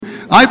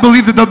I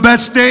believe that the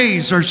best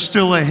days are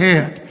still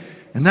ahead.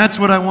 And that's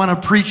what I want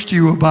to preach to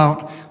you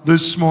about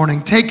this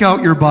morning. Take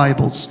out your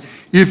Bibles,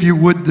 if you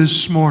would,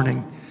 this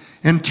morning,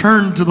 and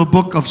turn to the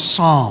book of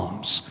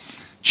Psalms,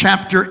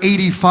 chapter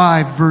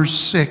 85, verse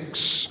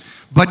 6.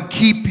 But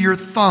keep your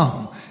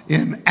thumb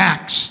in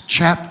Acts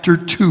chapter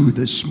 2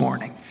 this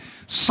morning.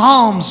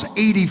 Psalms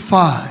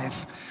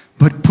 85,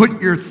 but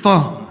put your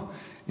thumb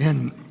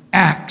in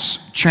Acts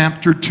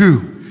chapter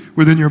 2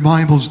 within your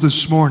Bibles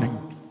this morning.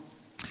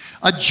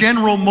 A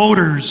General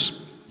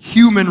Motors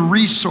human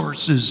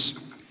resources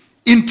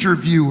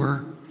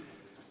interviewer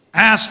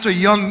asked a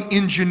young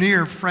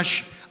engineer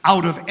fresh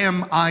out of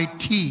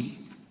MIT.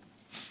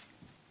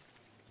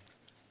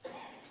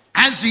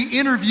 As he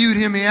interviewed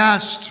him, he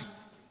asked,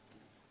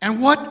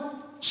 "And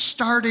what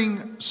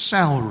starting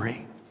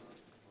salary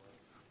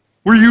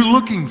were you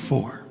looking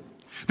for?"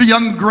 The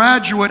young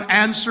graduate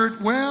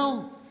answered,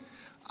 "Well,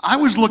 I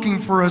was looking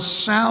for a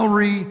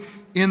salary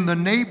in the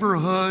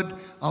neighborhood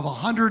of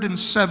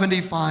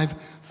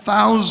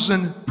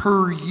 $175,000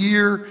 per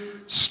year,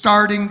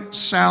 starting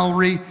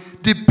salary,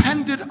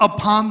 depended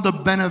upon the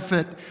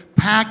benefit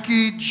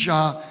package."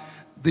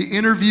 The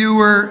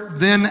interviewer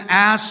then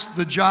asked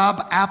the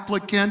job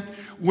applicant,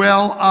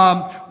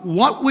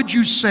 what would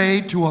you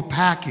say to a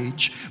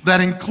package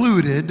that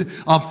included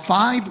a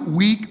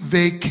 5-week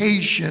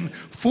vacation,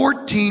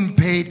 14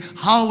 paid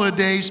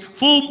holidays,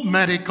 full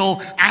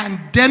medical and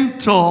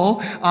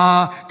dental,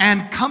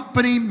 and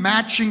company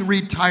matching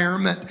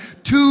retirement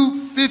to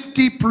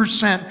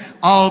 50%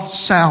 of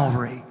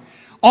salary?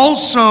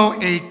 Also,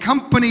 a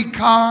company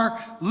car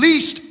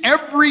leased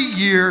every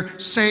year,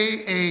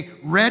 say a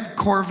red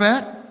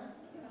Corvette.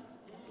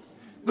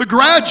 The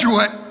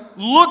graduate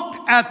looked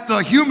at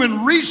the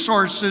human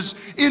resources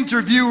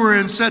interviewer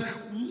and said,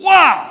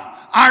 "Wow,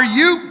 are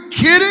you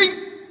kidding?"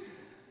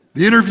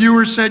 The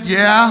interviewer said,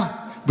 "Yeah,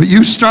 but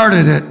you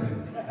started it."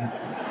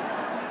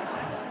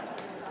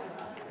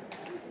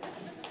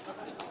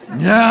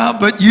 "Yeah,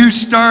 but you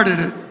started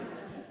it."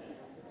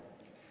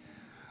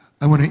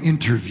 I want to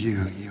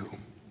interview you.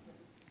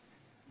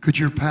 Could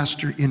your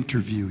pastor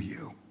interview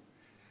you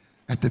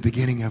at the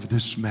beginning of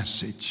this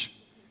message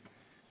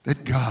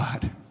that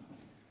God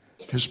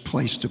has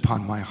placed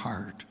upon my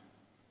heart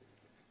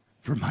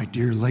for my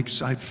dear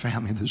Lakeside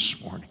family this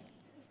morning?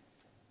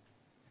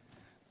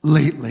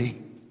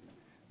 Lately,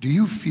 do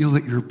you feel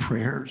that your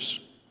prayers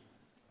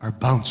are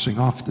bouncing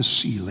off the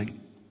ceiling?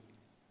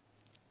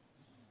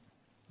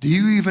 Do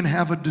you even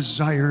have a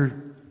desire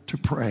to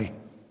pray?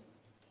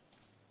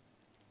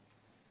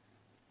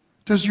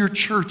 Does your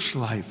church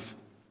life,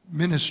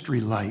 ministry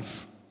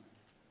life,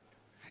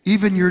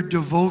 even your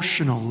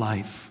devotional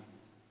life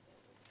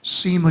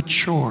seem a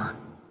chore?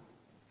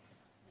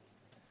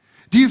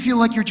 Do you feel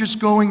like you're just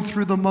going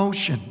through the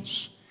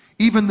motions?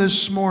 Even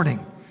this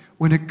morning,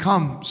 when it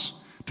comes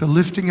to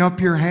lifting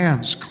up your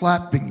hands,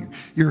 clapping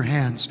your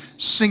hands,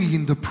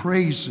 singing the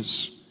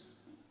praises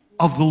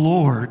of the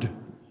Lord,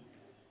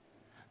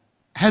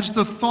 has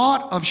the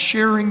thought of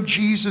sharing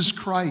Jesus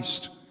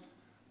Christ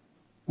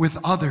with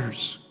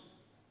others,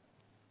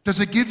 does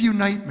it give you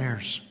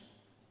nightmares?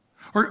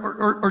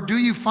 Or do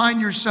you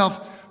find yourself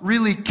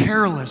really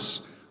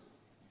careless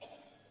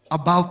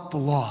about the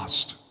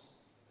lost?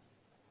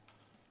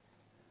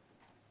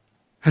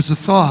 Has the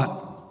thought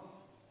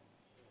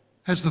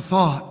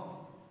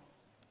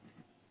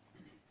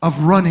of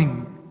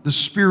running the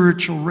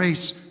spiritual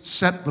race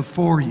set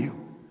before you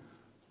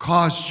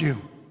caused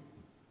you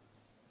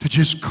to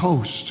just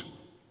coast?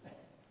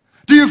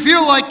 Do you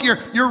feel like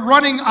you're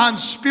running on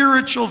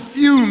spiritual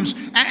fumes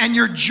and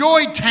your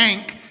joy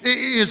tank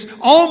is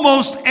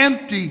almost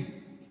empty?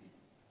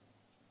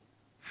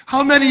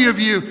 How many of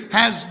you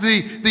has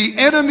the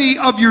enemy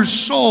of your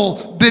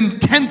soul been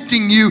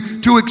tempting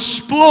you to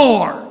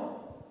explore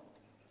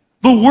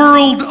the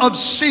world of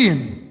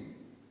sin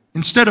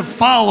instead of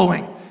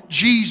following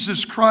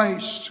Jesus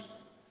Christ?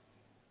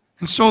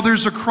 And so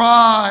there's a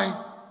cry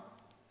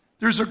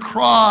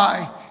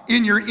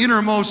in your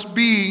innermost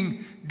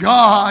being,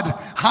 "God,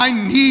 I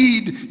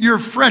need your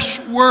fresh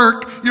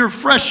work, your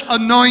fresh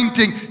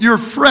anointing, your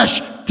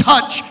fresh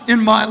touch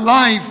in my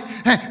life.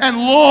 And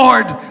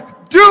Lord,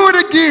 do it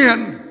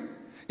again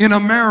in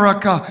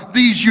America,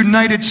 these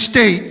United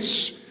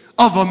States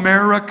of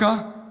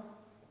America."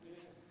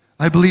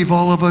 I believe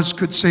all of us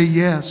could say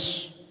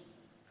yes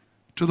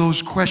to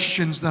those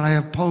questions that I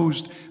have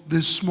posed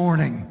this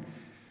morning.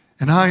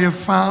 And I have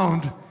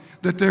found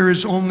that there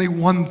is only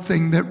one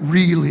thing that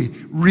really,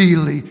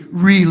 really,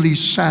 really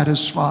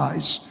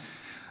satisfies: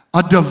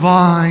 a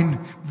divine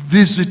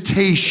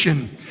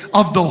visitation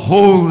of the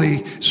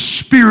Holy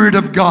Spirit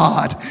of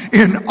God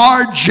in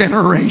our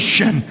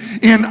generation,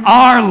 in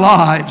our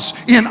lives,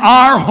 in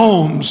our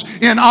homes,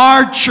 in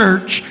our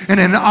church, and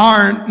in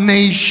our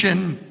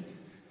nation.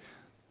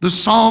 The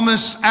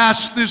psalmist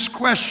asked this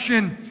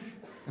question,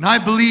 and I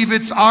believe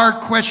it's our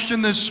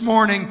question this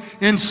morning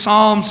in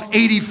Psalms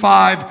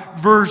 85,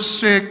 verse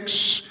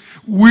 6.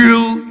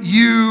 "Will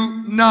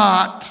you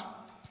not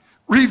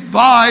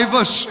revive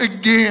us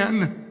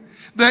again,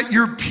 that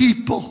your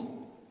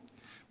people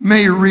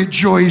may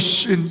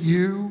rejoice in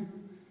you.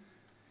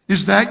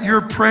 Is that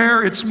your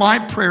prayer? It's my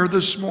prayer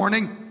this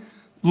morning.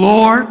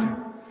 Lord,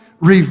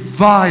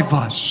 revive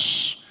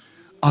us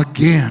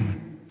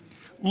again.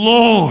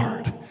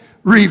 Lord,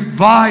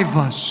 revive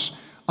us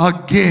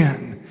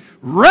again.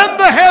 Rend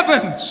the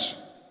heavens.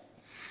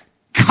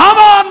 Come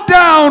on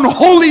down,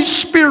 Holy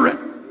Spirit,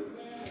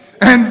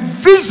 and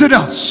visit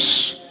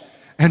us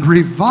and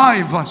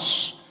revive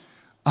us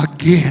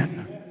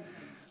again.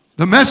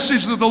 The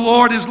message that the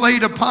Lord has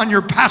laid upon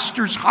your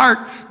pastor's heart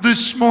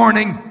this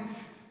morning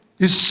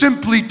is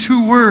simply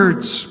two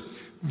words: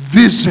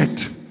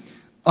 visit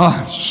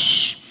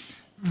us.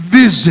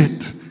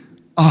 Visit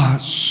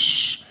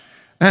us.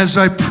 As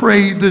I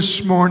pray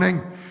this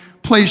morning,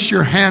 place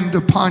your hand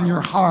upon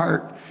your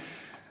heart.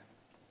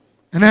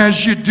 And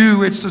as you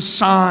do, it's a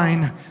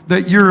sign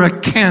that you're a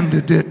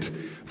candidate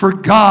for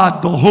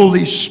God, the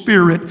Holy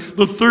Spirit,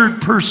 the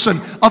third person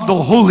of the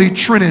Holy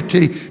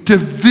Trinity, to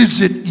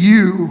visit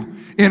you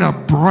in a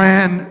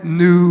brand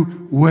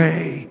new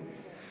way.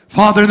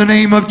 Father, in the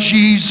name of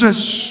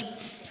Jesus,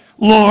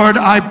 Lord,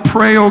 I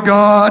pray, oh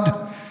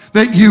God,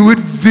 that you would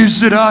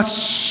visit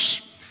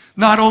us,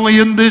 not only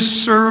in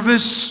this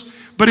service,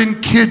 but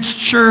in kids'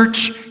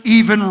 church,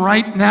 even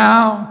right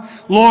now.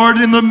 Lord,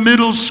 in the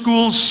middle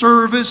school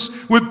service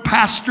with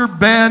Pastor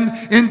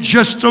Ben in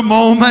just a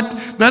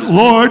moment, that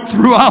Lord,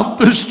 throughout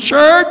this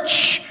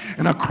church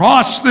and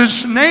across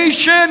this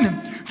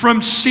nation,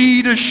 from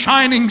sea to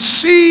shining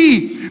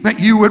sea, that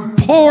you would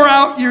pour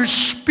out your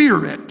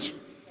Spirit,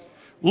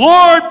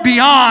 Lord,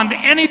 beyond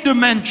any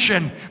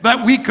dimension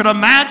that we could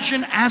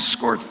imagine,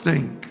 ask, or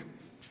think.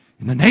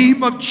 In the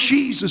name of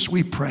Jesus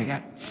we pray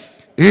it.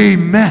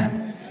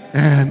 Amen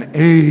and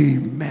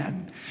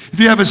amen. If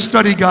you have a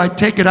study guide,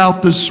 take it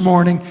out this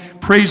morning.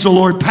 Praise the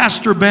Lord.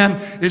 Pastor Ben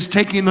is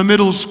taking the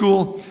middle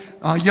school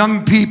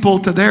young people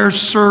to their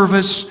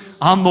service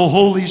on the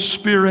Holy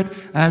Spirit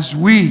as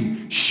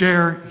we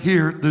share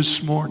here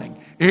this morning.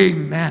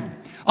 Amen.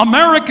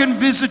 American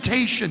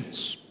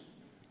visitations.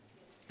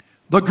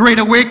 The Great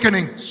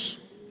Awakenings.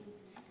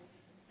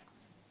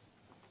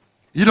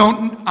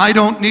 I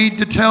don't need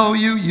to tell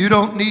you, you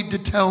don't need to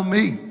tell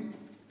me,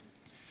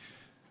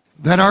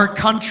 that our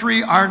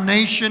country, our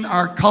nation,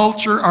 our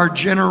culture, our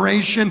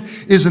generation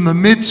is in the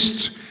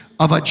midst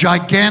of a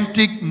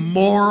gigantic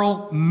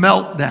moral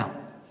meltdown.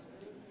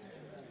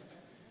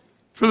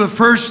 For the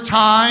first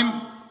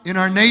time in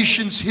our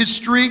nation's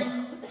history,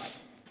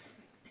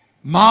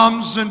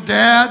 moms and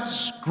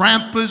dads,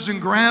 grandpas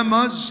and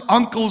grandmas,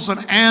 uncles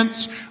and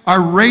aunts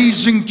are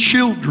raising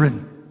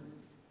children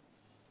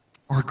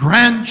or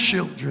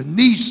grandchildren,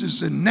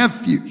 nieces and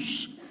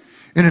nephews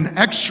in an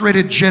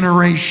X-rated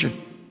generation.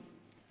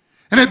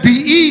 And it'd be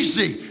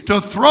easy to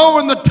throw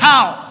in the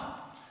towel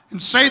and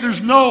say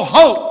there's no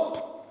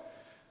hope,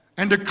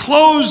 and to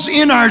close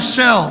in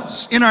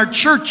ourselves in our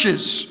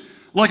churches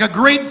like a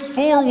great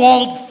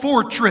four-walled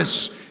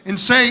fortress and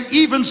say,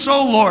 even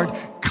so, Lord,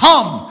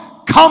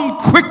 come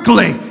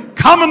quickly,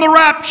 come in the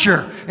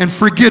rapture, and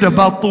forget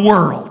about the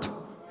world.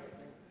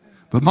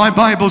 But my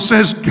Bible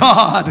says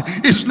God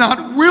is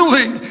not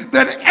willing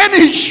that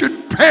any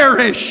should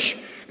perish.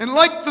 And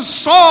like the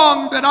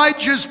song that I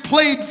just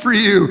played for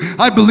you,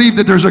 I believe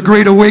that there's a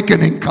great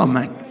awakening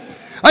coming.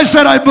 I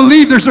said I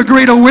believe there's a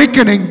great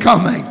awakening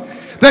coming,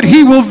 that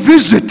He will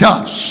visit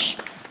us.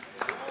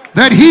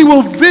 That He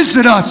will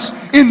visit us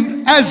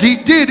as He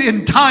did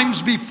in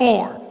times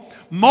before.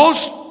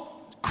 Most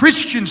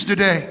Christians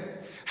today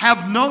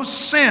have no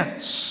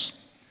sense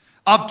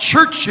of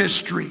church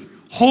history,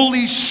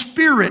 Holy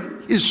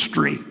Spirit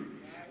history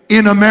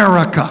in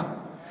America.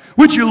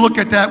 Would you look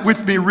at that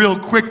with me real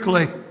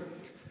quickly?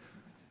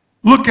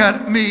 Look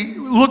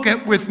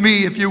with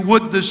me, if you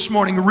would, this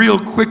morning real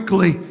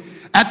quickly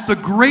at the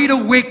great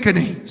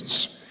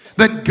awakenings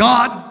that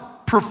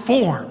God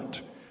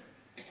performed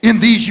in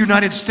these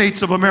United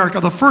States of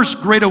America. The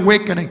first great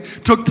awakening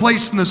took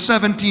place in the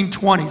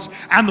 1720s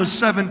and the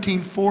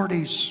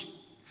 1740s.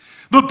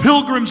 The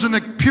Pilgrims and the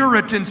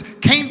Puritans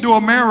came to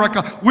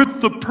America with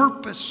the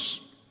purpose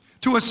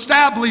to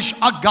establish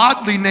a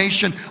godly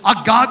nation,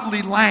 a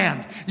godly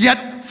land.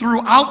 Yet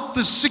throughout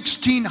the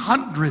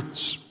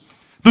 1600s,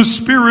 the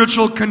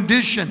spiritual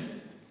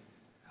condition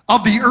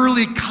of the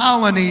early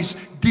colonies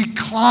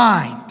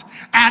declined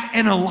at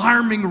an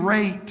alarming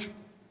rate.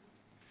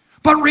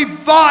 But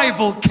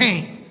revival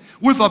came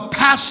with a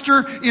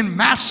pastor in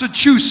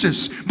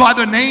Massachusetts by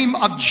the name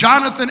of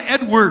Jonathan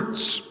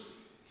Edwards.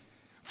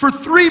 For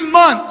 3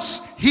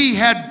 months, he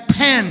had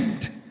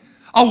penned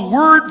a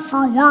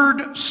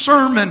word-for-word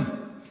sermon.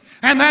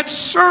 And that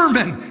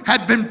sermon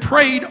had been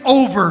prayed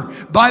over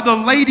by the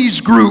ladies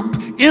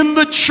group in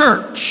the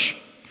church.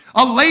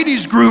 A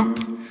ladies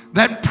group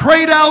that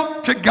prayed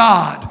out to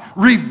God,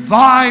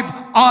 revive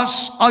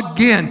us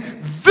again.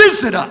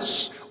 Visit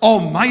us,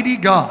 Almighty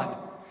God.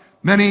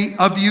 Many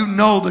of you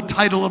know the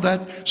title of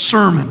that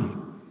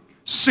sermon,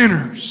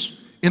 Sinners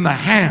in the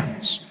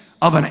Hands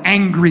of an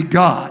Angry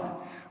God.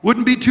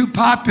 Wouldn't be too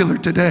popular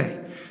today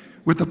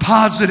with the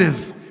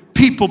positive,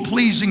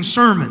 people-pleasing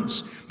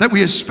sermons that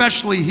we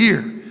especially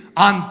hear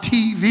on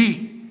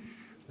TV.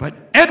 But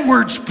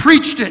Edwards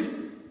preached it.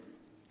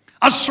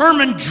 A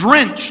sermon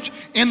drenched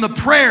in the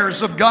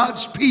prayers of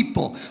God's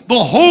people.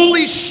 The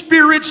Holy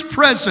Spirit's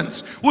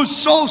presence was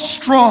so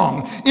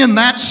strong in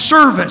that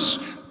service.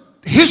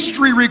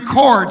 History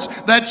records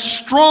that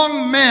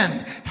strong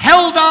men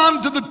held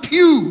on to the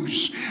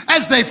pews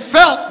as they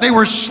felt they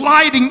were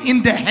sliding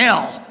into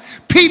hell.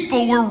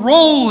 People were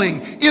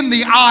rolling in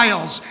the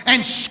aisles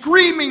and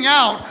screaming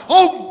out,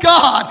 "Oh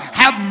God,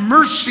 have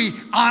mercy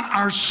on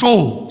our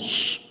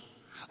souls."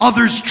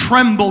 Others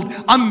trembled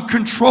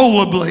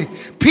uncontrollably.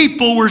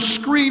 People were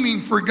screaming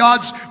for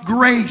God's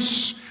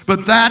grace.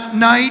 But that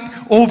night,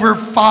 over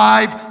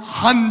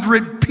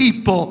 500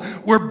 people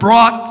were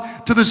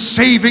brought to the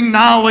saving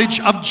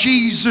knowledge of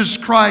Jesus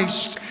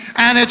Christ.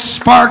 And it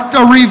sparked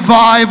a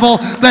revival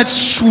that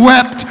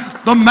swept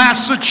the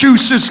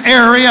Massachusetts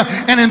area,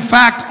 and in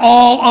fact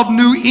all of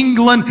New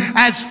England,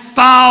 as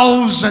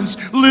thousands,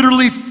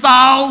 literally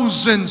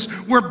thousands,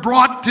 were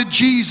brought to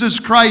Jesus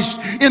Christ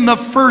in the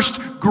first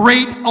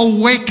great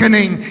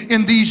awakening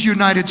in these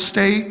United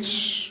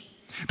States.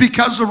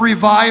 Because of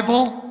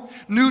revival,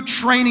 new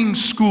training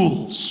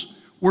schools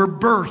were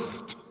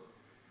birthed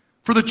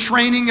for the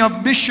training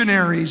of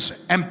missionaries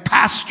and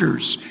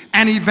pastors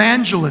and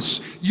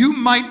evangelists. You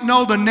might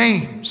know the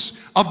names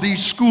of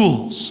these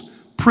schools: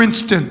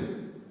 Princeton,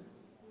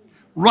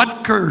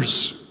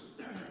 Rutgers,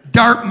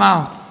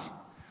 Dartmouth,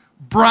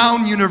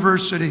 Brown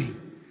University,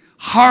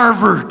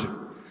 Harvard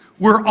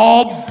were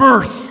all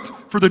birthed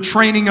for the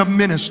training of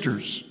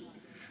ministers.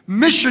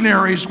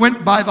 Missionaries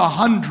went by the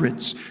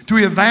hundreds to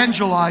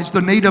evangelize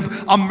the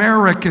Native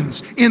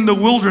Americans in the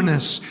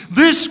wilderness.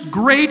 This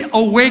great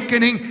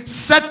awakening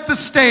set the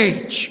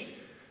stage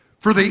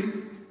for the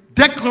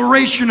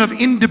Declaration of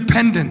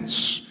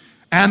Independence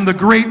and the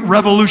Great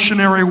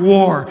Revolutionary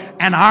War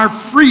and our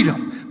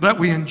freedom that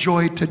we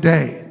enjoy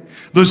today.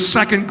 The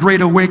Second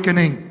Great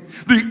Awakening,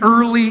 the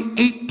early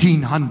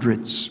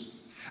 1800s.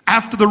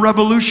 After the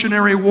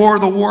Revolutionary War,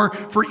 the War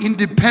for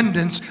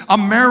Independence,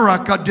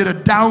 America did a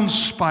down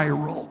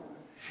spiral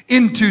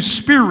into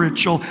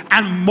spiritual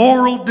and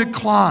moral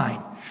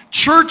decline.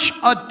 Church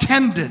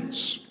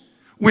attendance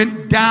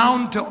went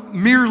down to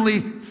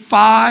merely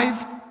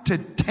 5 to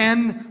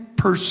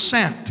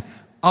 10%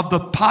 of the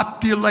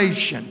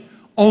population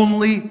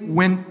only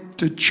went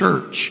to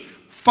church.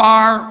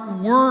 Far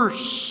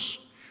worse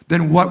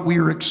than what we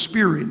are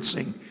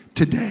experiencing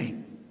today.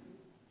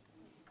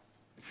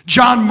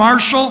 John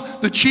Marshall,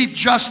 the Chief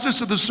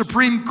Justice of the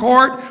Supreme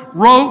Court,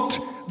 wrote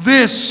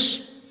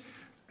this.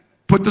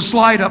 Put the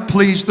slide up,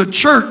 please. The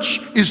church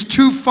is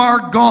too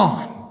far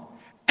gone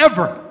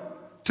ever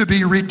to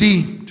be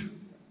redeemed.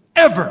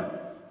 Ever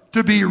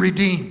to be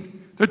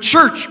redeemed. The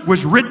church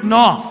was written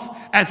off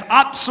as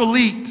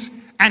obsolete,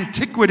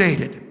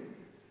 antiquated.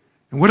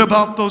 And what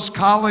about those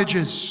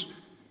colleges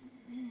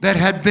that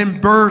had been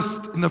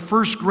birthed in the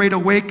First Great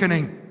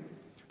Awakening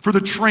for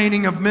the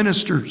training of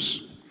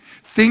ministers?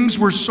 Things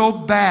were so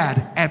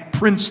bad at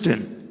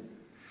Princeton,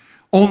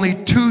 only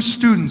 2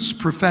 students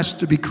professed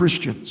to be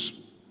Christians.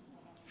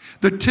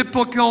 The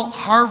typical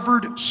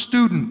Harvard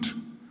student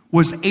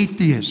was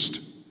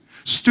atheist.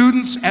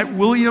 Students at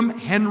William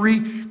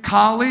Henry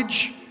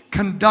College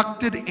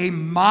conducted a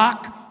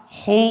mock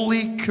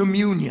Holy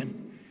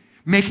Communion,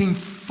 making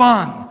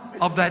fun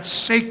of that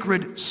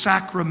sacred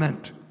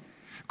sacrament.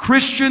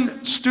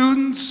 Christian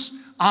students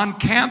on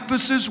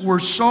campuses were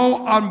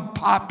so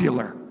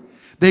unpopular,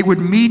 they would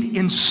meet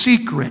in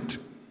secret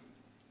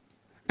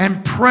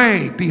and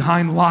pray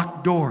behind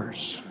locked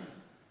doors.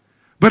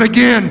 But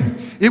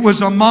again, it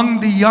was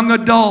among the young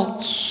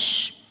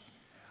adults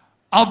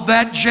of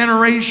that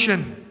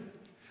generation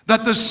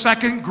that the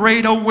Second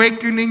Great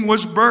Awakening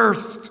was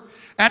birthed.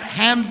 At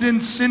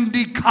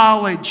Hampden-Sydney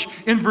College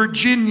in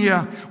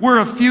Virginia,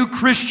 where a few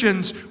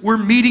Christians were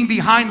meeting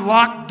behind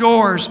locked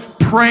doors,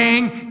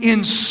 praying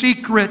in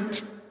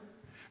secret.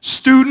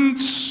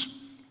 Students,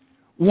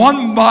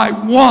 one by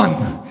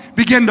one,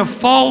 began to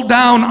fall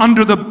down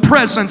under the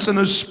presence and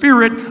the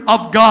Spirit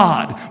of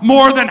God.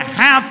 More than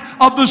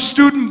half of the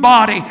student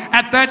body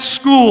at that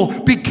school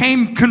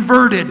became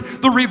converted.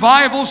 The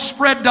revival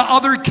spread to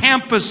other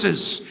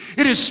campuses.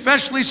 It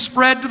especially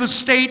spread to the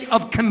state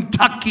of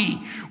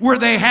Kentucky, where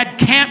they had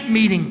camp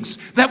meetings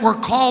that were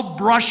called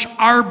Brush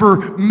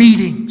Arbor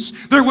meetings.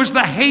 There was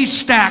the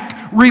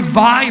Haystack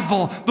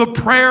Revival, the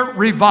prayer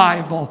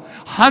revival.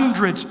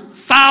 Hundreds,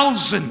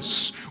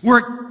 thousands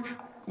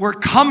were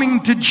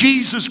coming to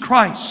Jesus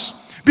Christ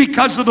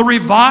because of the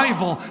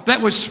revival that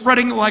was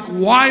spreading like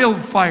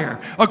wildfire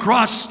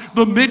across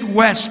the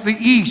Midwest, the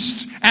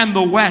East, and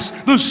the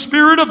West. The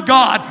Spirit of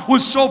God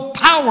was so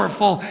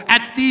powerful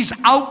at these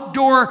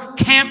outdoor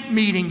camp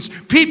meetings.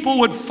 People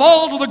would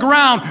fall to the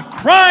ground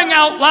crying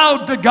out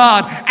loud to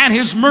God and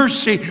His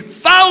mercy.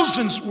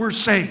 Thousands were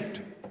saved.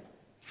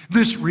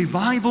 This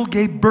revival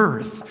gave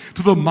birth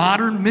to the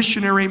modern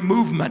missionary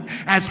movement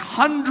as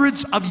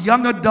hundreds of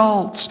young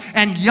adults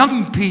and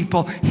young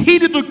people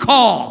heeded the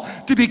call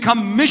to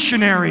become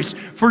missionaries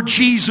for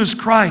Jesus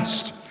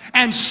Christ.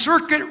 And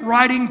circuit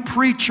riding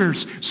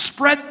preachers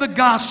spread the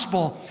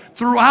gospel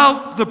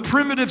throughout the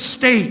primitive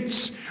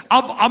states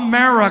of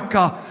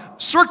America.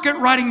 Circuit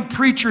riding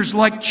preachers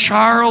like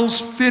Charles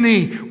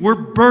Finney were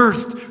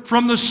birthed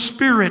from the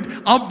spirit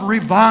of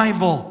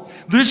revival.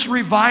 This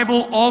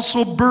revival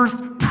also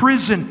birthed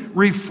prison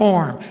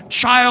reform,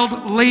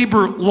 child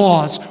labor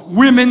laws,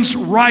 women's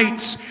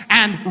rights,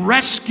 and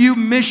rescue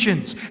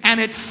missions. And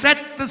it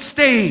set the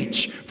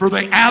stage for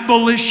the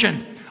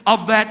abolition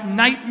of that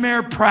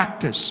nightmare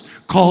practice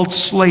called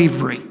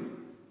slavery.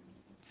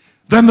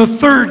 Then the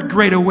third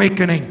Great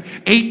Awakening,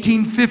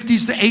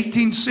 1850s to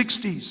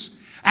 1860s.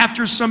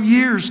 After some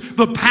years,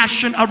 the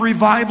passion of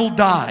revival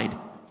died.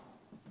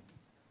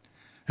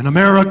 And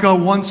America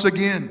once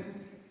again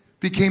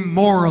became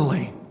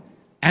morally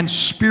and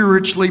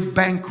spiritually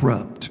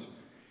bankrupt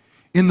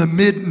in the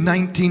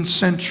mid-19th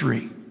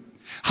century.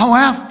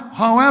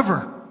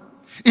 However,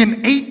 in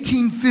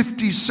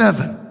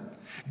 1857,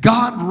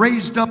 God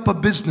raised up a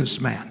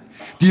businessman.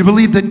 Do you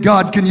believe that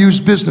God can use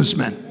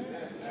businessmen?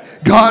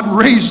 God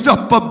raised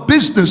up a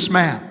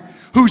businessman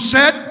who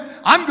said,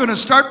 I'm going to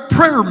start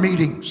prayer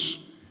meetings.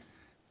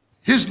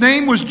 His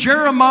name was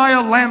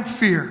Jeremiah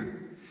Lamphere,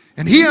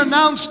 and he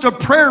announced a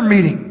prayer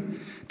meeting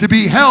to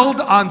be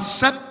held on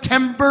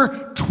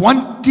September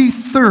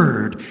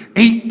 23rd,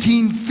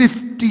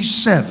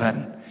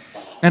 1857,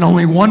 and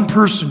only one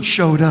person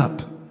showed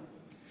up.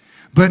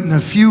 But in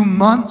a few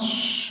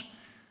months,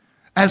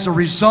 as a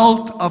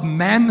result of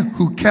men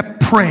who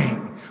kept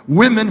praying,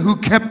 women who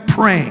kept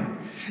praying,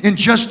 in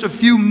just a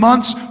few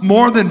months,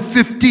 more than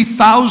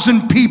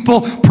 50,000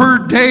 people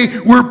per day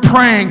were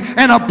praying,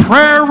 and a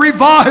prayer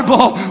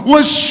revival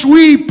was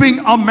sweeping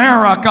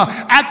America.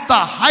 At the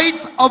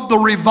height of the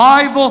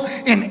revival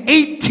in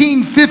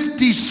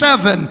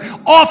 1857,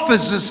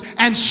 offices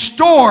and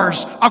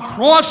stores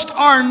across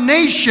our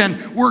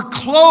nation were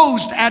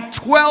closed at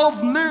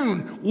 12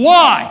 noon.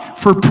 Why?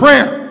 For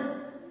prayer.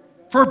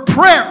 For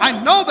prayer. I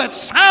know that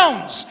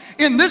sounds,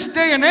 in this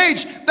day and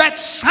age, that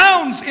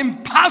sounds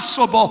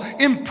impossible,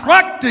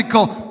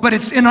 impractical, but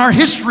it's in our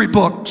history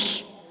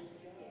books.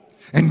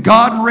 And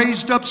God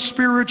raised up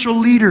spiritual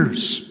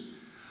leaders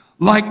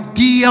like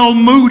D.L.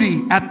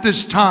 Moody at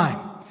this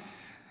time,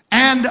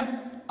 and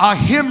a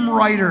hymn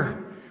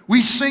writer.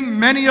 We sing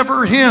many of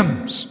her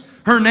hymns.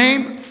 Her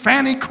name,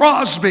 Fanny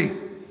Crosby.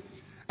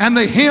 And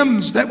the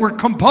hymns that were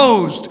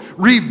composed,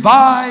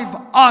 Revive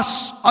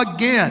Us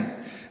Again.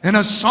 And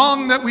a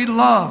song that we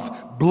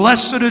love,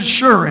 Blessed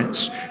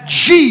Assurance,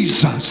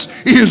 Jesus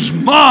is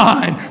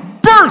mine.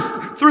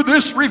 Birthed through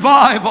this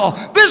revival.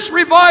 This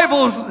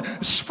revival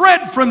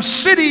spread from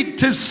city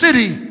to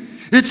city.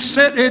 It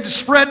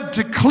spread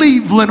to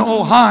Cleveland,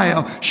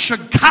 Ohio,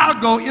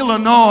 Chicago,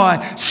 Illinois,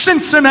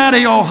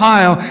 Cincinnati,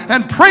 Ohio,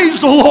 and praise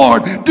the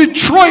Lord,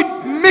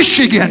 Detroit,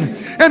 Michigan.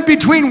 And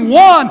between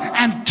 1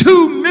 and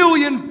 2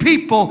 million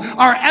people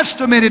are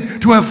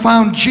estimated to have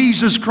found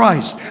Jesus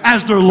Christ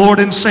as their Lord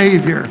and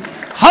Savior.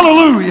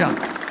 Hallelujah.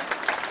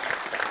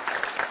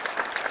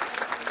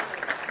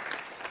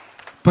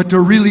 But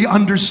to really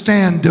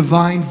understand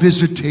divine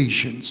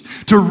visitations,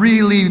 to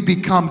really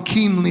become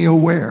keenly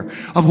aware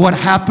of what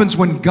happens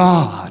when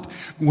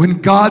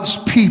God's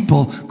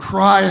people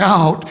cry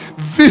out,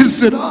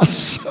 visit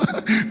us,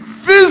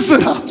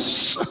 visit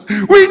us.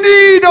 We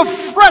need a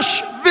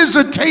fresh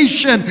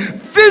visitation.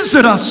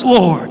 Visit us,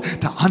 Lord.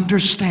 To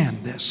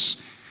understand this,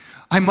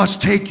 I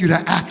must take you to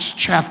Acts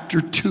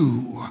chapter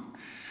 2,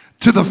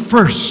 to the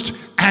first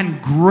and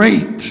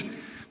great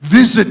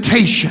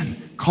visitation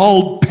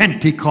called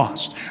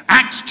Pentecost.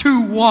 Acts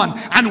 2:1.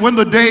 And when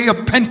the day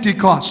of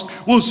Pentecost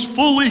was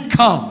fully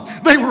come,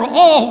 they were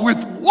all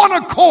with one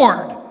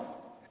accord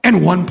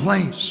in one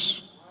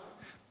place.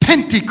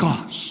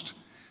 Pentecost.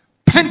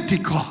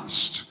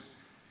 Pentecost.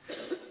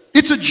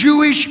 It's a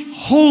Jewish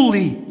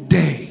holy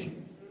day.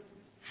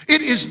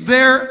 It is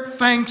their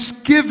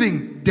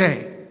Thanksgiving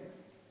day.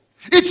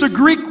 It's a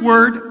Greek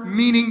word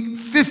meaning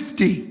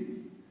 50.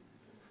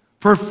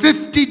 For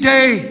 50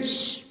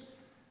 days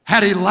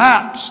had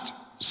elapsed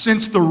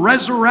since the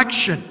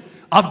resurrection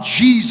of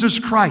Jesus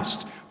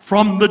Christ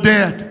from the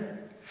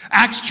dead.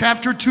 Acts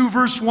chapter 2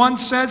 verse 1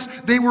 says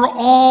they were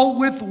all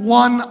with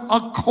one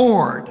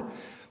accord.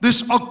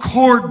 This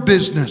accord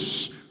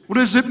business, what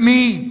does it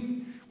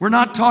mean? We're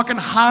not talking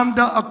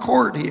Honda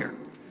Accord here.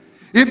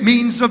 It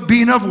means of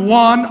being of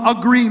one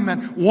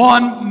agreement,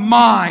 one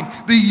mind.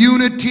 The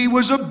unity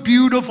was a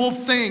beautiful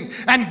thing.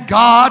 And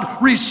God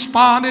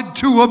responded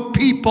to a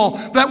people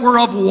that were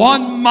of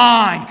one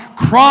mind,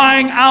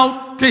 crying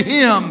out to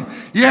Him.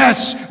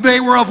 Yes, they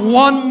were of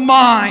one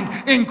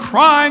mind in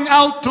crying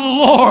out to the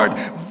Lord,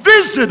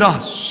 visit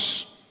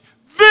us,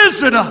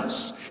 visit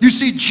us. You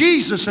see,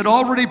 Jesus had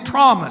already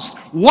promised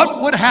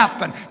what would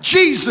happen.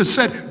 Jesus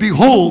said,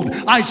 behold,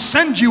 I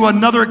send you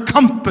another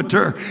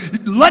comforter.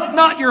 Let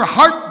not your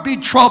heart be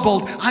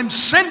troubled. I'm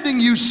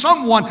sending you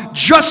someone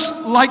just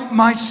like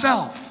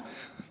myself.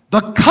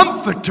 The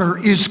comforter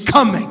is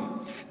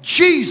coming.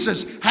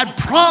 Jesus had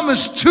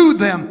promised to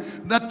them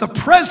that the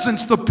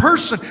presence, the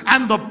person,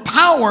 and the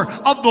power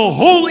of the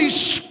Holy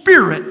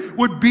Spirit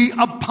would be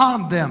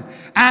upon them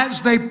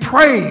as they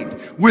prayed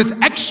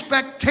with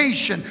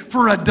expectation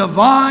for a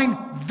divine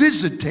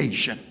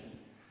visitation.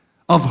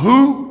 Of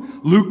who?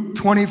 Luke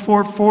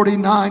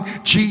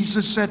 24:49,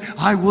 Jesus said,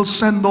 I will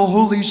send the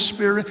Holy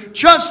Spirit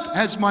just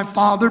as my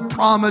Father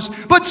promised,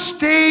 but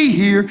stay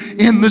here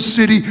in the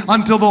city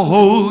until the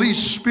Holy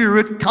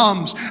Spirit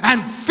comes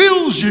and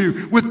fills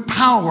you with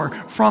power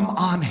from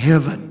on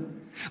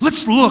heaven.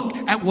 Let's look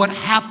at what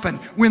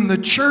happened when the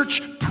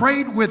church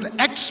prayed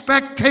with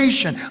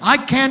expectation. I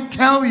can't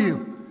tell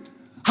you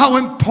how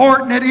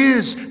important it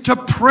is to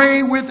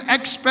pray with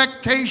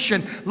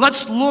expectation.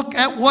 Let's look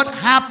at what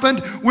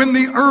happened when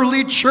the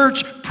early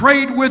church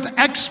prayed with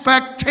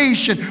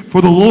expectation for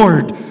the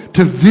Lord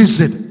to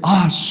visit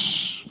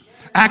us.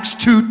 Acts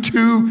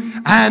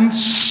 2:2, and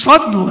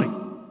suddenly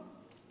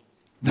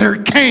there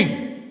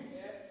came.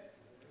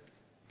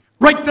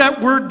 Write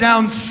that word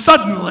down,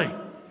 suddenly.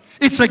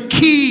 It's a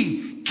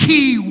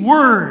key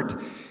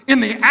word in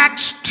the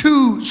Acts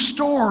 2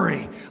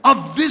 story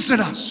of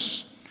visit us.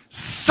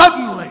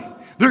 Suddenly,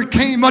 there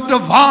came a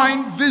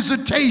divine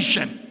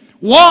visitation.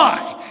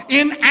 Why?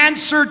 In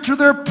answer to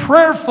their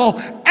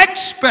prayerful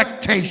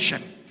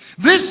expectation.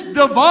 This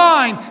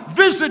divine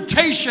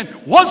visitation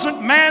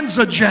wasn't man's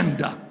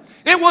agenda.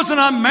 It wasn't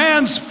on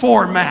man's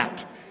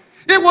format.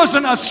 It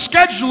wasn't a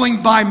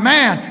scheduling by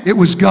man. It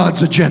was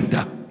God's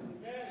agenda.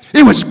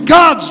 It was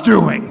God's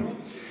doing.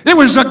 It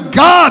was a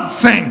God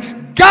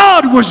thing.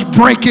 God was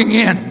breaking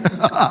in.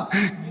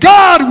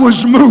 God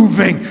was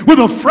moving with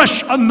a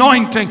fresh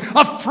anointing,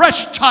 a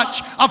fresh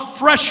touch, a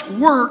fresh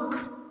work.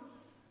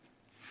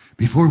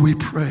 Before we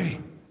pray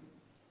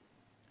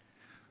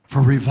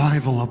for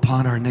revival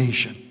upon our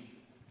nation,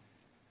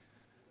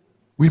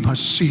 we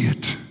must see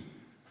it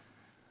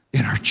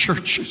in our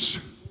churches,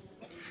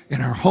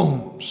 in our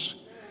homes,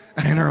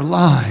 and in our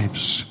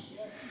lives.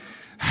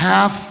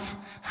 Half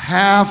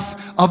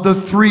of the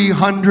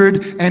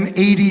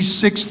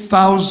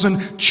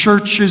 386,000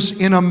 churches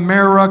in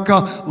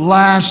America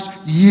last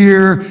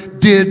year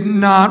did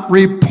not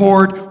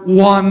report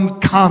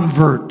one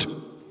convert.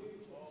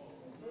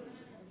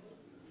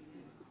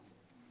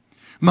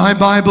 My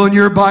Bible and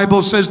your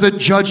Bible says that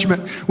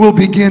judgment will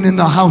begin in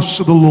the house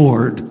of the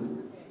Lord.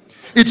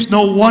 It's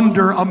no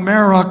wonder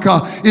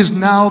America is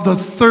now the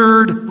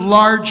third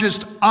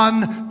largest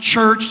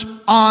unchurched,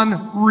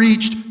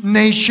 unreached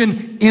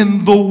nation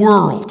in the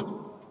world.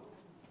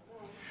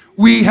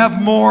 We have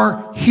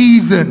more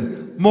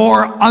heathen,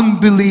 more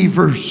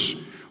unbelievers,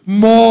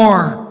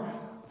 more,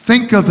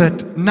 think of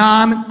it,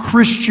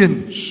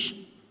 non-Christians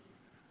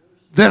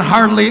than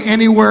hardly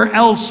anywhere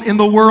else in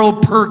the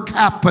world per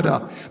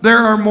capita. There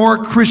are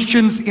more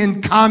Christians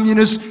in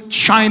communist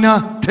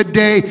China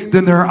today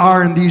than there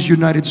are in these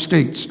United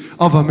States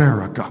of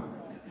America.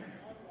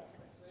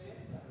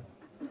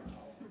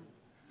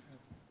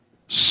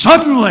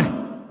 Suddenly,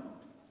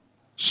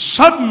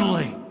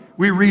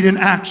 we read in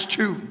Acts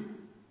 2.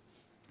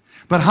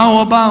 But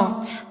how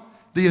about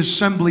the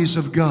assemblies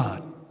of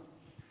God?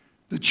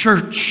 The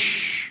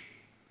church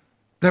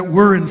that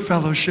we're in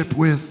fellowship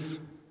with.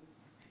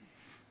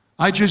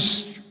 I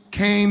just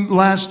came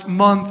last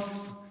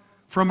month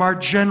from our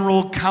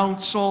general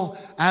council,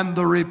 and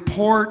the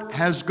report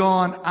has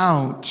gone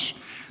out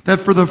that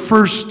for the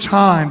first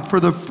time,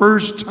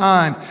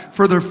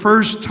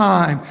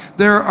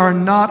 there are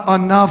not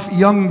enough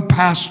young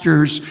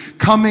pastors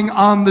coming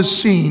on the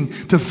scene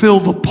to fill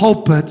the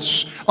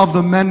pulpits of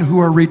the men who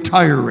are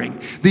retiring.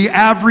 The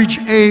average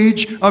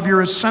age of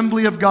your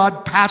Assembly of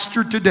God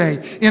pastor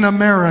today in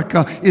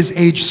America is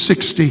age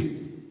 60.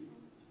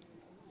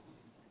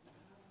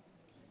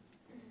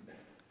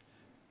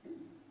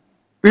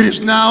 It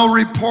is now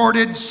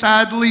reported,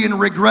 sadly and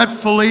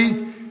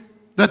regretfully,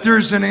 that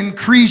there's an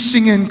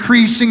increasing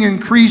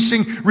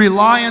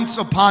reliance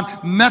upon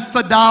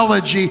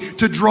methodology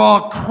to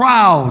draw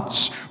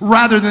crowds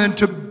rather than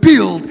to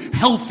build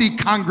healthy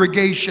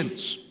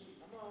congregations.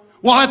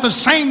 While at the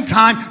same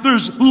time,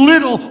 there's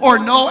little or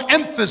no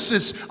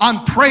emphasis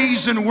on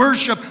praise and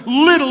worship,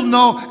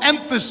 no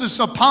emphasis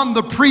upon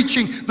the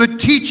preaching, the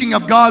teaching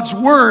of God's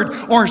Word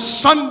or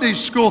Sunday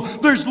school.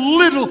 There's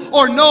little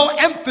or no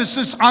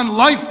emphasis on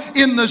life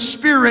in the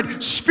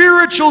Spirit.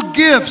 Spiritual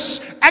gifts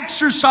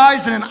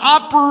exercised in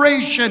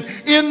operation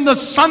in the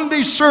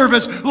Sunday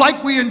service,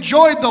 like we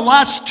enjoyed the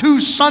last 2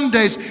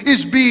 Sundays,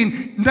 is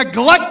being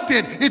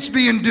neglected. It's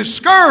being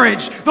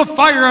discouraged. The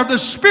fire of the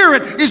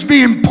Spirit is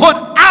being put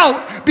out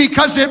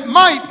because it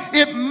might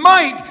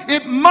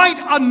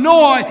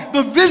annoy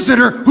the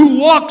visitor who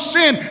walks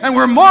in, and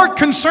we're more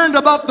concerned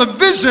about the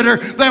visitor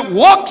that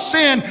walks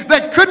in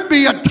that could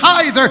be a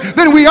tither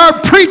than we are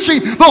preaching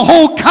the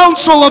whole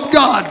counsel of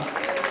God.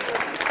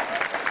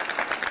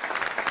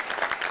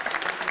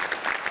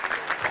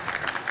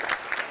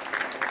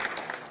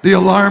 The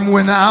alarm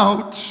went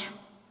out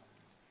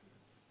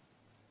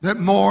that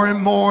more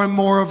and more and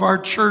more of our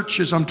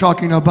churches, I'm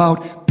talking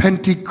about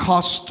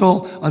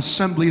Pentecostal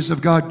Assemblies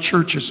of God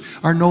churches,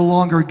 are no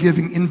longer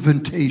giving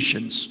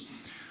invitations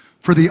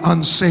for the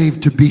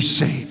unsaved to be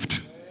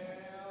saved.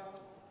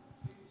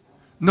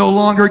 No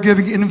longer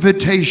giving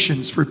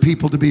invitations for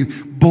people to be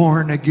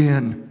born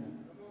again.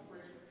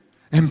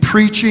 And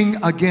preaching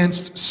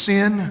against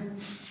sin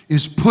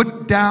is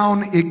put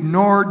down,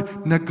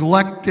 ignored,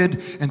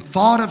 neglected, and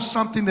thought of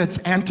something that's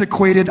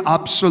antiquated,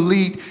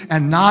 obsolete,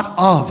 and not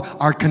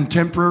of our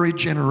contemporary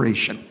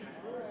generation.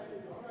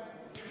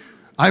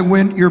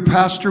 Your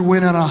pastor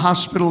went on a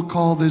hospital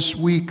call this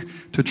week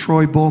to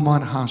Troy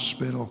Beaumont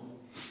Hospital.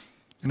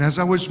 And as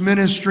I was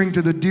ministering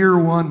to the dear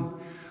one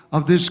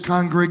of this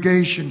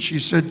congregation, she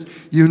said,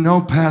 "You know,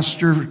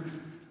 Pastor,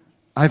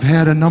 I've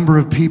had a number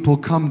of people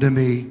come to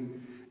me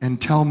and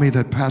tell me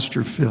that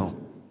Pastor Phil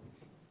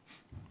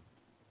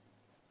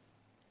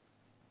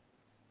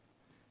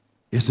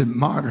isn't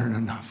modern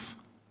enough.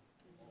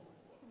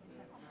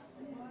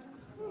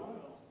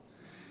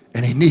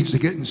 And he needs to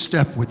get in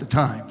step with the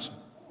times."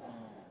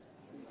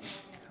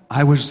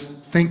 I was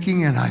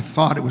thinking, and I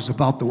thought it was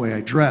about the way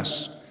I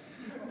dress.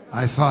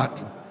 I thought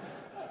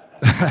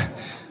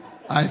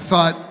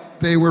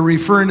they were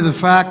referring to the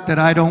fact that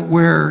I don't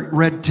wear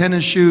red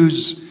tennis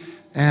shoes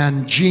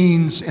and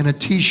jeans and a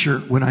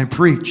t-shirt when I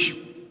preach,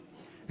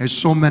 as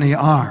so many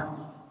are.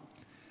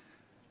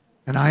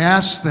 And I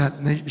asked that,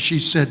 and she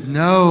said,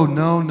 no.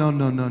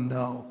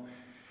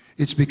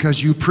 It's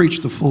because you preach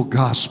the full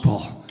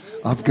gospel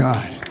of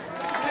God.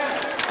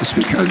 It's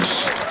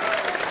because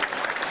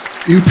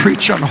you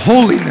preach on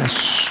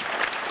holiness.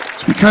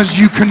 It's because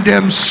you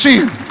condemn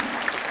sin.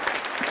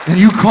 And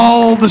you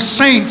call the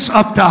saints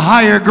up to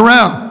higher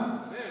ground.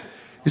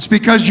 It's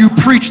because you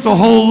preach the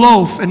whole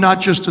loaf and not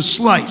just a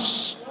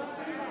slice.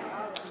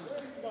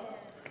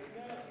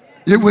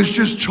 It was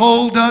just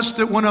told us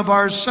that one of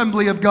our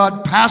Assembly of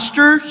God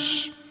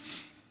pastors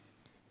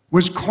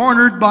was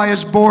cornered by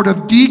his board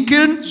of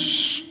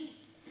deacons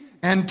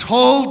and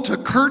told to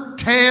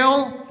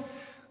curtail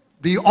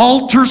the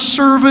altar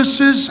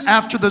services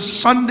after the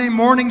Sunday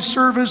morning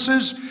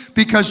services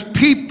because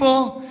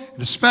people,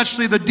 and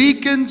especially the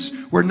deacons,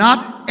 were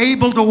not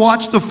able to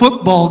watch the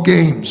football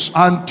games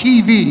on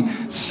TV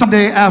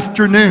Sunday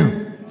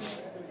afternoon.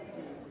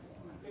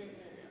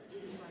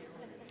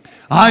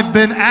 I've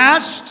been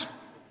asked,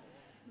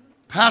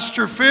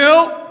 "Pastor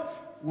Phil,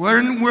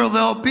 when will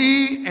there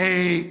be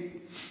a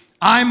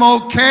I'm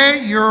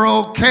okay, you're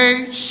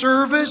okay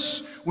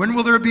service? When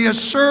will there be a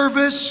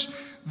service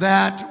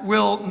that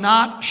will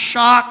not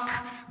shock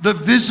the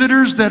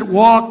visitors that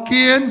walk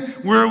in?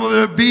 Where will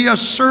there be a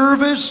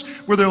service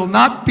where there will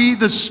not be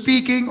the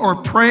speaking or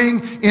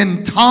praying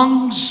in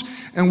tongues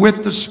and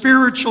with the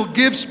spiritual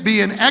gifts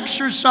being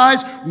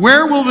exercised?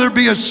 Where will there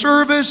be a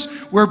service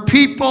where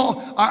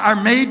people are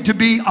made to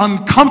be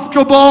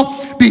uncomfortable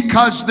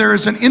because there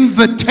is an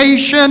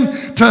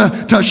invitation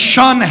to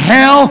shun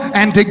hell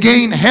and to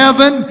gain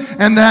heaven,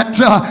 and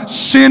that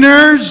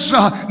sinners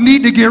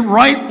need to get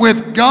right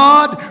with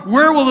God?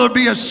 Where will there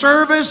be a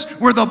service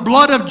where the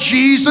blood of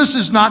Jesus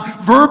is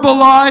not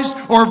verbalized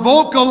or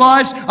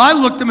vocalized?" I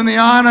looked him in the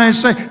eye and I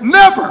say,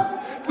 never,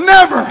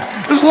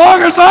 as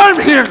long as I'm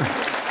here.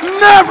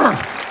 Never.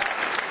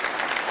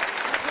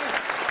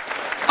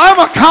 I'm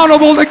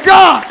accountable to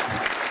God.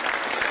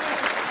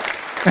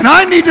 And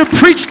I need to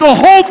preach the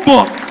whole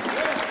book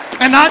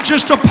and not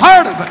just a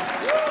part of it.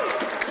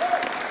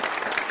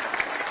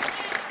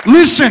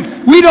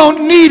 Listen, we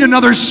don't need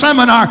another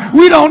seminar.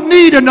 We don't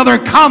need another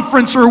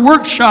conference or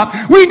workshop.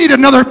 We need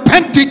another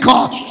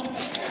Pentecost.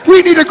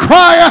 We need to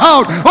cry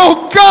out,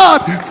 "Oh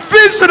God,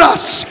 visit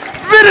us.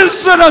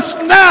 Visit us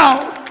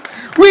now."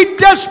 We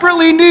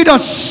desperately need a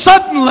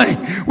suddenly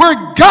where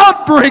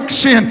God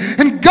breaks in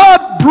and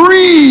God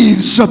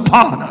breathes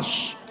upon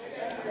us.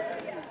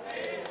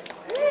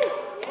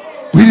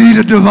 We need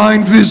a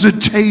divine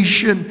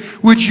visitation.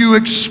 Would you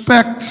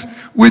expect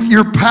with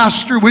your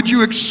pastor, would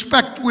you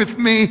expect with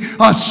me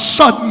a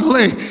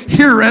suddenly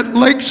here at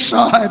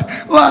Lakeside?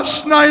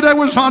 Last night I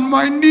was on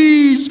my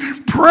knees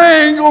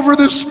praying over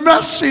this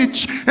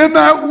message, and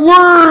that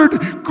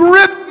word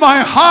gripped my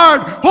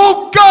heart.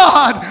 Oh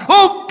God,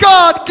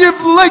 give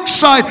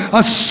Lakeside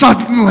a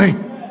suddenly.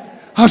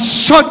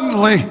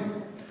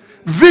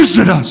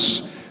 Visit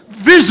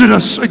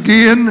us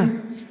again.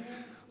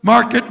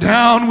 Mark it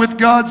down with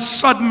God.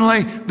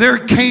 Suddenly there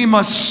came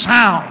a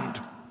sound.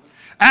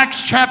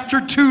 Acts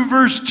chapter 2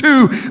 verse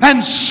 2,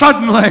 and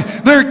suddenly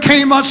there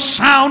came a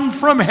sound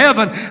from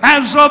heaven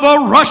as of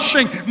a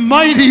rushing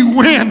mighty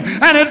wind,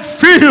 and it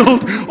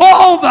filled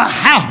all the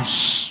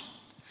house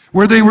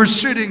where they were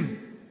sitting.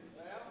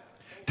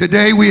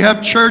 Today we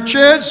have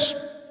churches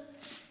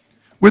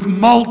with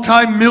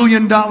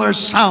multi-million-dollar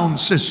sound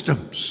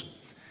systems,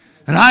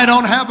 and I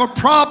don't have a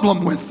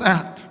problem with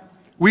that.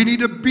 We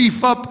need to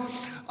beef up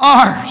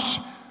ours.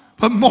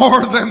 But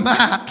more than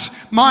that,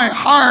 my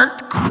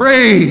heart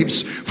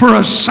craves for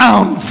a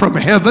sound from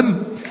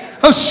heaven.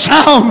 A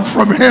sound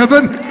from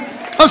heaven.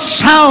 A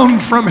sound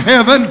from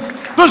heaven.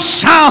 The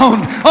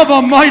sound of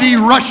a mighty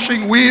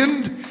rushing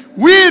wind.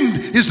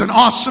 Wind is an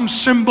awesome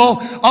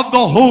symbol of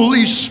the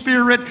Holy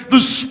Spirit. The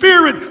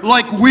Spirit,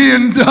 like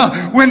wind,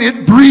 when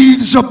it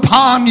breathes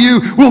upon you,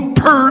 will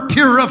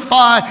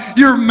purify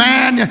your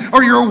man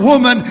or your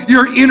woman,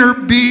 your inner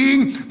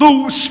being.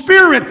 The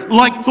Spirit,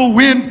 like the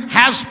wind,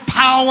 has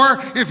power.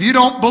 If you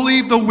don't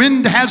believe the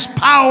wind has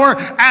power,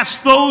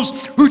 ask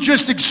those who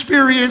just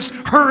experienced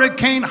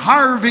Hurricane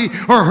Harvey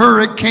or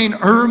Hurricane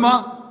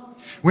Irma.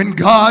 When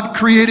God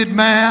created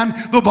man,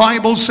 the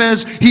Bible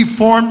says He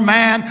formed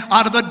man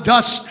out of the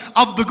dust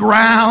of the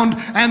ground,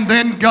 and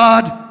then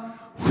God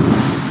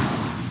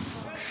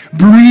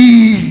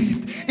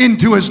breathed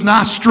into his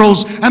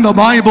nostrils, and the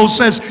Bible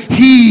says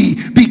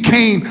he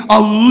became a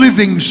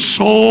living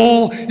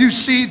soul. You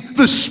see,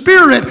 the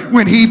Spirit,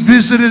 when He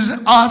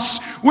visited us,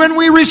 when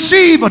we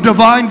receive a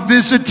divine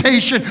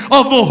visitation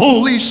of the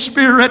Holy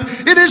Spirit,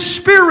 it is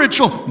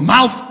spiritual,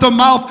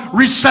 mouth-to-mouth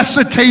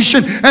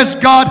resuscitation as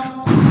God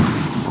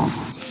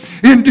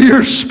into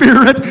your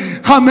spirit.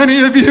 How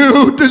many of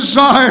you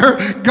desire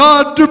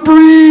God to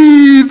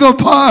breathe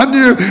upon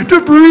you, to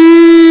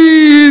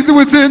breathe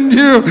within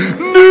you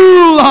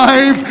new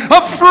life,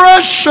 a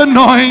fresh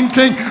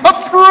anointing, a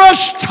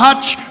fresh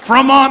touch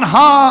from on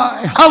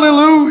high?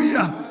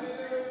 Hallelujah.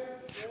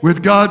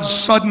 With God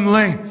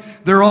suddenly,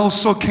 there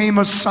also came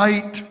a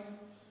sight.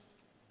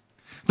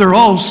 There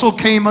also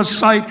came a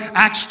sight.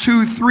 Acts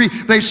 2:3.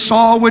 They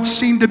saw what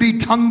seemed to be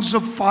tongues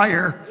of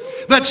fire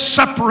that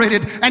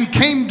separated and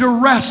came to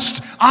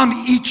rest on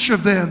each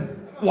of them.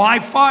 Why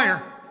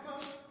fire?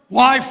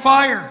 Why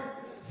fire?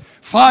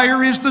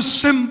 Fire is the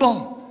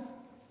symbol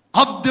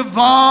of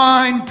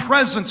divine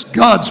presence,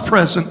 God's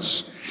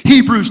presence.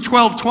 Hebrews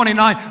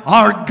 12:29.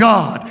 Our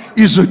God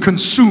is a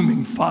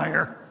consuming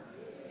fire.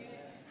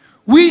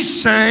 We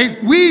say,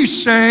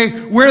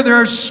 where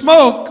there's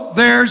smoke,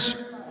 there's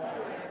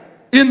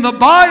in the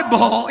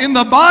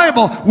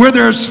Bible, where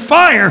there's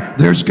fire,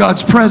 there's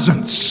God's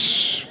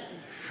presence.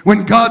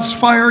 When God's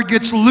fire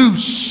gets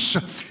loose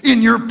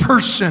in your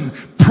person,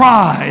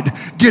 pride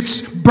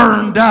gets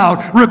burned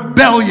out,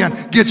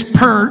 rebellion gets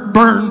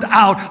burned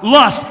out,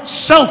 lust,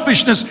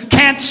 selfishness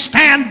can't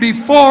stand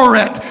before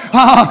it.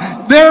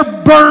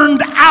 They're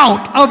burned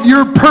out of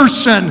your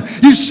person.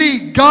 You see,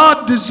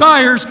 God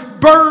desires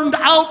burned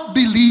out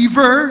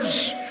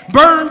believers,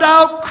 burned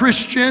out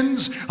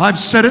Christians. I've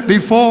said it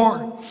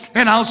before,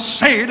 and I'll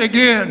say it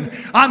again.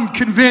 I'm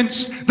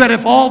convinced that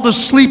if all the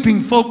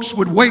sleeping folks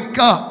would wake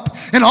up,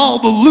 and all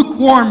the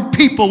lukewarm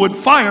people would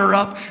fire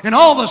up, and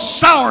all the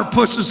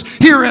sourpusses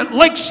here at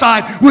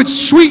Lakeside would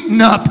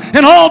sweeten up,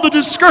 and all the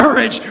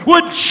discouraged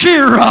would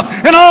cheer up,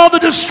 and all the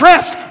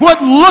distressed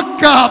would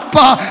look up,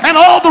 and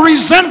all the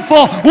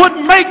resentful would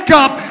make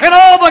up, and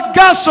all the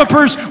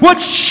gossipers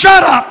would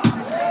shut up,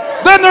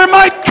 then there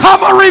might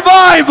come a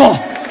revival.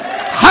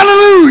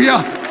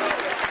 Hallelujah.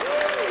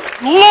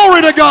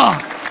 Glory to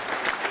God.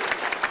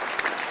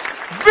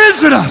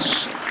 Visit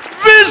us,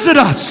 visit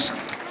us,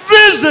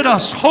 visit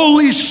us,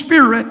 Holy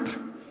Spirit.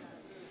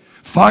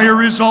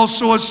 Fire is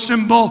also a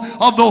symbol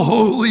of the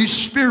Holy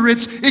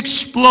Spirit's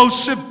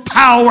explosive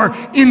power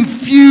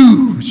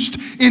infused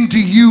into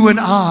you and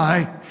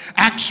I.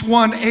 Acts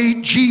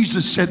 1:8,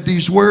 Jesus said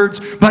these words,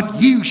 but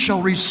you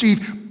shall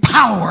receive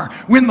power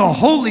when the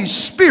Holy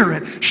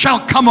Spirit shall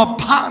come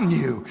upon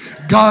you.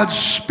 God's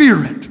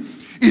Spirit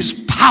is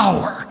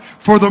power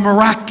for the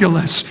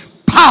miraculous,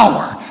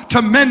 power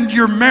to mend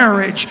your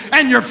marriage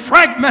and your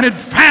fragmented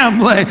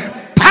family,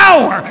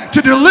 power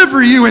to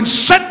deliver you and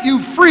set you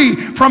free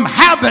from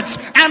habits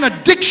and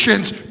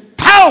addictions,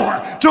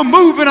 power to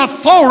move in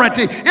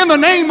authority in the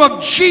name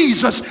of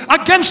Jesus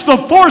against the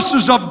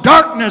forces of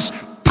darkness,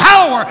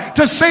 power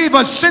to save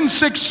a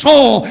sin-sick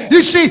soul.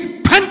 You see,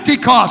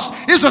 Pentecost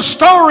is a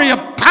story of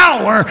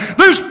power.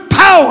 There's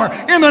power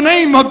in the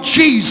name of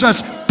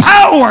Jesus,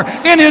 power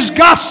in His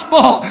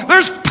gospel.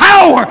 There's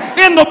power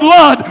in the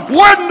blood,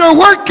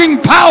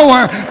 wonder-working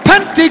power,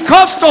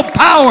 Pentecostal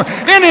power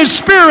in His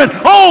Spirit.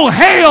 Oh,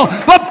 hail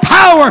the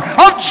power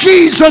of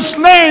Jesus'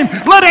 name.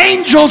 Let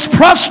angels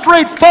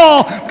prostrate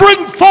fall,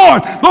 bring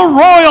forth the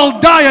royal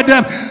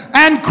diadem,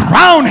 and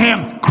crown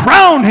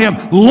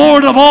Him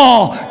Lord of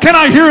all. Can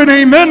I hear an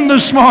amen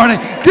this morning?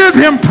 Give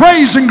Him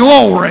praise and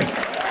glory.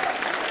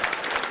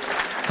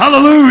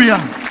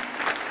 Hallelujah.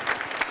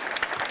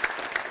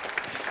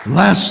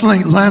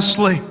 Lastly,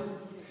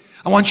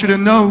 I want you to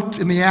note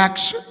in the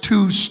Acts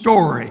 2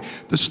 story,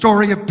 the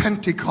story of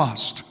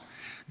Pentecost,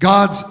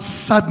 God's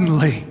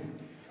suddenly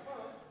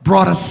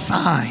brought a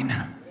sign.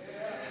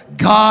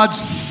 God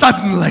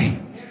suddenly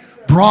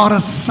brought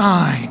a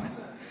sign.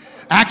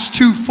 Acts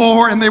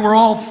 2:4, and they were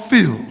all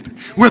filled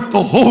with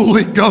the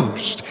Holy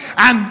Ghost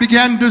and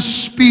began to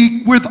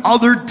speak with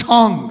other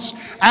tongues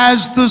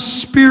as the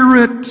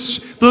Spirit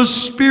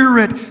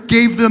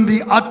gave them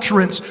the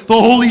utterance. The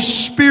Holy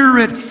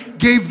Spirit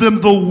gave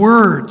them the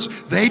words.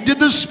 They did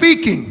the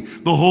speaking.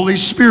 The Holy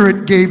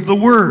Spirit gave the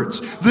words.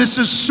 This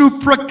is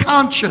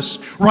supraconscious.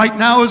 Right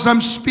now as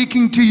I'm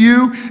speaking to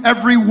you,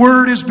 every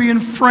word is being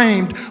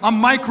framed a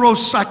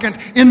microsecond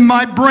in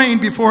my brain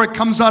before it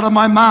comes out of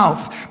my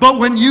mouth. But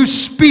when you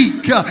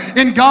speak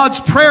in God's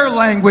prayer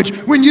language,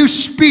 when you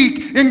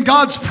speak in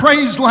God's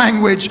praise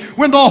language,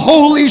 when the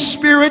Holy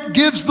Spirit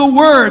gives the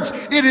words,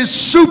 it is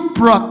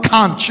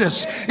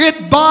supraconscious.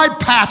 It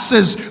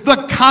bypasses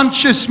the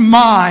conscious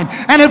mind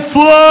and it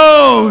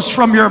flows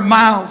from your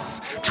mouth.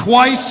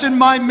 Twice in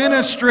my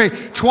ministry,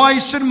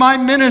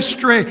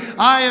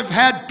 I have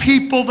had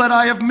people that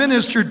I have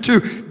ministered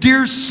to,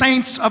 dear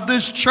saints of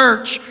this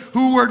church,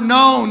 who were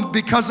known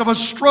because of a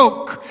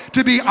stroke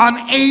to be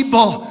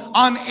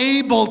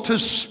unable to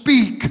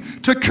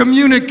speak, to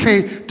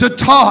communicate, to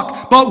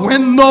talk. But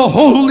when the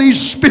Holy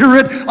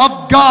Spirit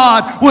of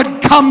God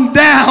would come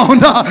down,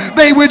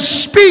 they would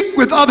speak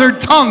with other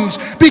tongues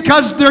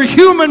because their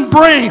human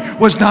brain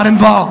was not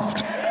involved.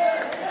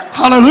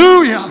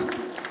 Hallelujah.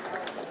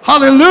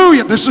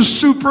 Hallelujah. This is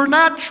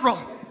supernatural.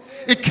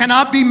 It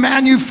cannot be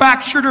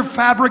manufactured or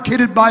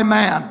fabricated by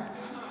man.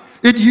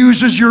 It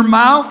uses your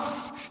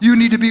mouth. You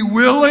need to be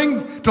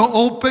willing to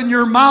open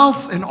your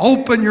mouth and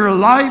open your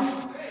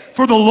life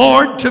for the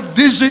Lord to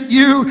visit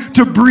you,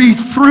 to breathe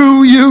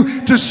through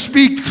you, to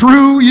speak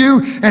through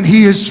you, and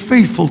He is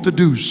faithful to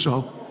do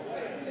so.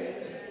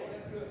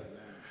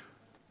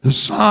 The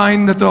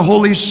sign that the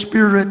Holy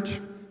Spirit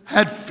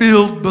had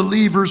filled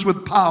believers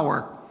with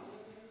power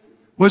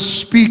was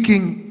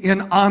speaking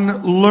in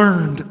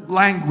unlearned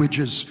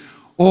languages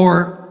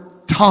or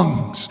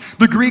tongues.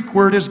 The Greek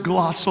word is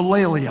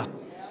glossolalia.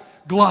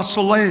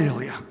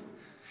 Glossolalia.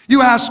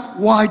 You ask,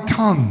 why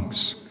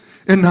tongues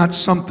and not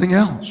something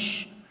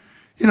else?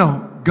 You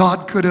know,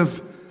 God could have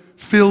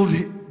filled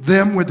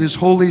them with His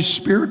Holy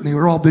Spirit and they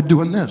would all been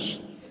doing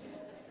this.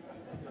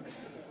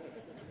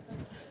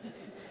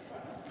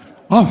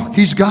 Oh,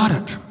 He's got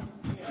it.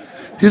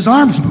 His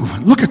arm's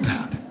moving. Look at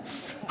that.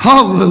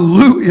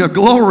 Hallelujah.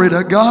 Glory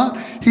to God.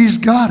 He's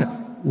got it.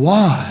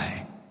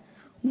 Why?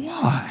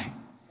 Why?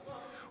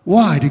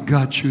 Why did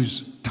God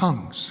choose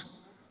tongues?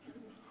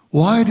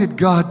 Why did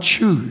God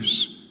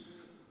choose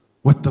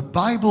what the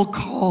Bible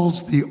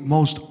calls the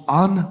most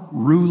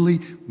unruly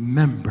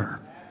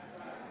member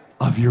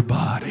of your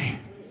body?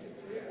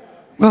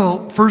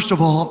 Well, first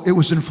of all, it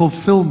was in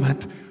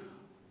fulfillment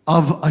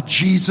of a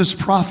Jesus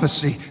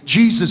prophecy.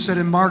 Jesus said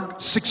in Mark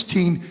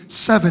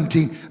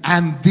 16:17,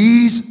 and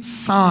these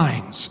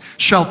signs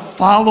shall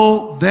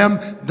follow them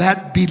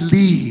that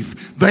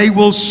believe. They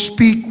will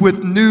speak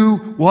with new,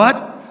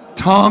 what?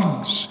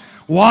 Tongues.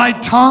 Why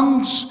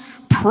tongues?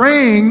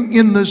 Praying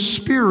in the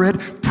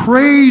Spirit,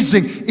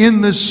 praising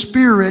in the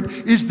Spirit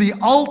is the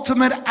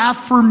ultimate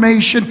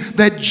affirmation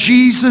that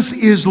Jesus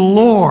is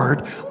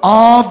Lord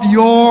of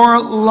your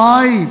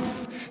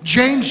life.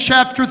 James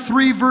chapter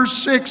 3 verse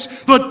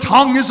 6, the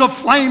tongue is a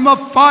flame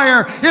of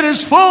fire. It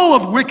is full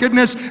of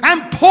wickedness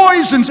and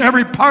poisons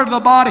every part of the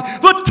body.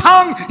 The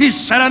tongue is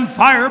set on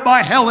fire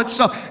by hell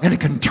itself, and it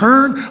can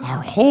turn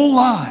our whole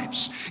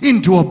lives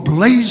into a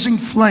blazing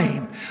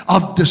flame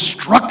of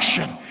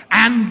destruction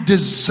and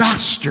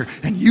disaster.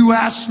 And you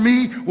ask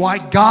me why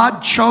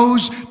God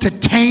chose to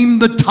tame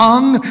the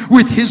tongue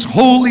with His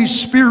Holy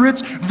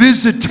Spirit's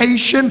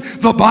visitation.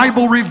 The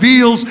Bible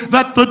reveals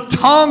that the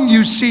tongue,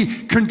 you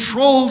see,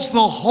 controls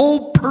the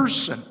whole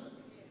person.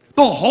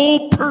 The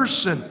whole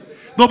person.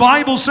 The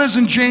Bible says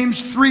in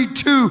James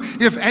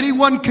 3:2, if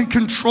anyone can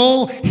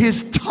control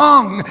his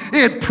tongue,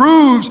 it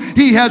proves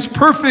he has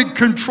perfect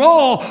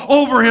control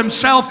over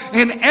himself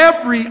in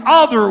every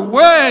other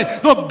way.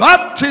 The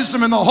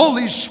baptism in the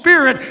Holy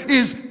Spirit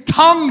is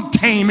tongue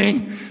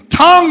taming.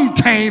 Tongue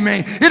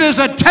taming. It is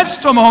a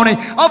testimony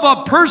of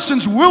a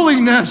person's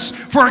willingness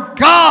for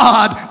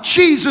God,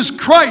 Jesus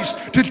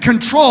Christ, to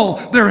control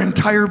their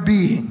entire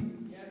being.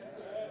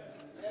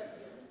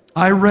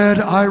 I read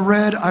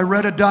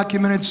a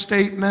documented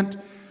statement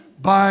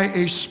by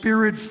a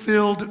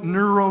Spirit-filled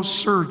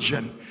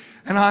neurosurgeon,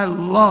 and I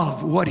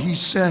love what he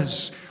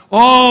says.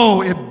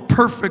 Oh, it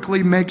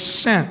perfectly makes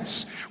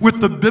sense with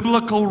the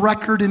biblical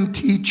record and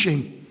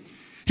teaching.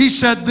 He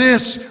said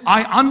this,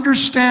 I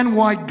understand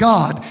why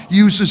God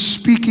uses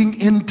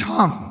speaking in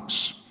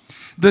tongues.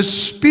 The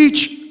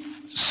speech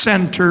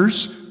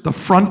centers, the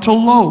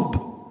frontal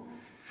lobe,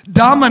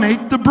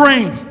 dominate the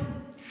brain.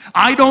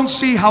 I don't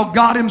see how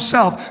God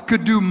Himself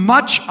could do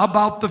much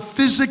about the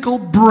physical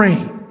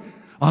brain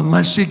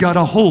unless He got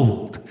a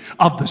hold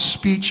of the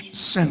speech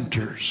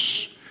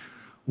centers.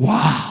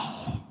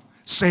 Wow.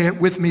 Say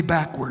it with me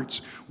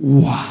backwards.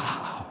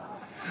 Wow.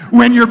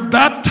 When you're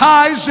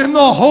baptized in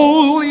the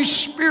Holy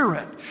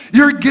Spirit,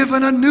 you're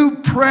given a new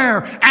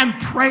prayer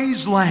and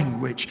praise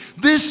language.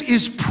 This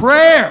is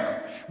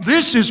prayer.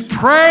 This is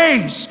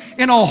praise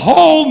in a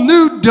whole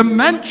new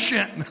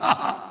dimension.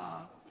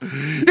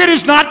 It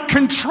is not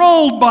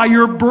controlled by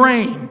your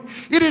brain.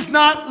 It is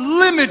not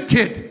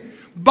limited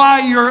by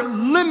your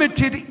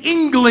limited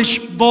English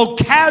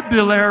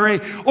vocabulary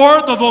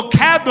or the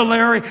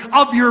vocabulary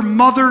of your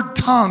mother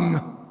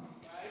tongue.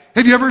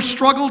 Have you ever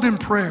struggled in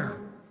prayer?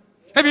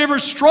 Have you ever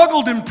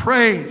struggled in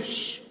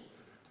praise?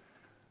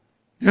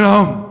 You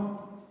know,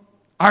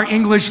 our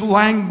English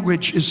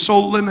language is so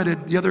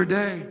limited. The other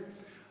day,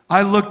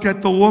 I looked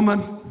at the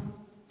woman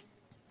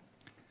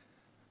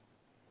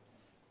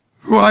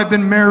who I've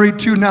been married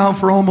to now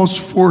for almost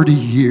 40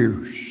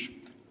 years.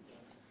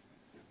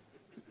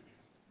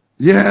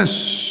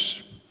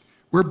 Yes,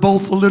 we're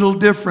both a little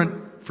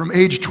different from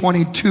age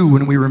 22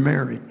 when we were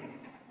married.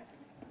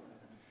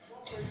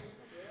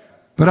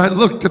 But I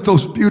looked at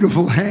those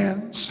beautiful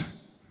hands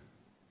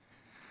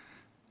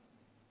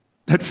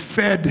that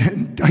fed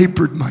and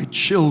diapered my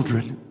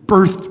children,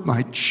 birthed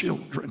my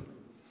children.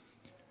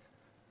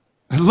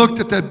 I looked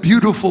at that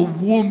beautiful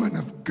woman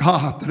of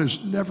God that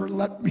has never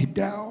let me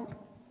down.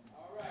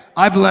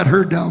 I've let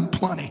her down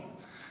plenty,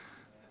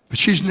 but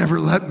she's never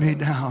let me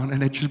down,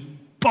 and it just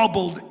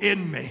bubbled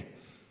in me.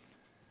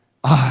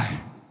 I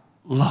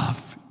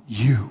love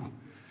you.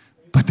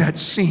 But that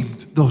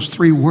seemed, those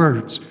three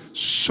words,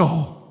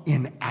 so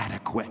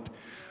inadequate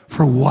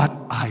for what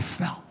I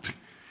felt.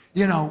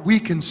 You know, we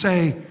can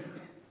say,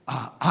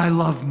 I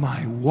love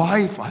my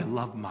wife, I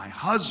love my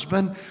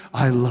husband,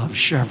 I love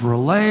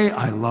Chevrolet,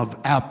 I love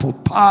apple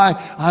pie,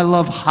 I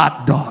love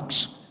hot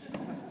dogs.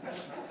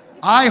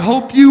 I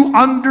hope you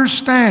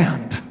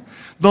understand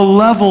the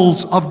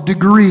levels of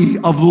degree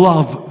of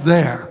love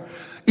there.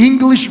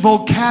 English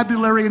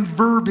vocabulary and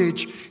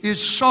verbiage is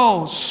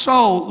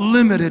so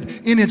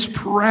limited in its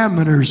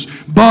parameters.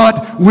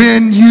 But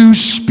when you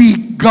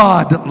speak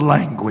God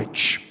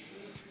language,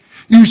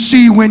 you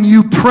see, when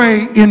you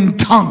pray in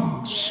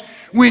tongues,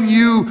 when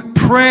you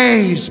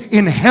praise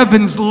in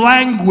heaven's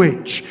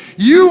language,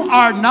 you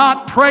are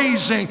not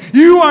praising,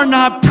 you are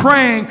not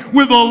praying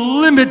with a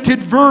limited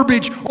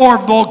verbiage or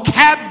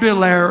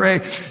vocabulary.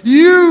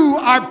 You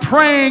are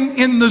praying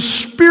in the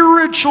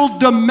spiritual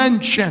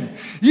dimension.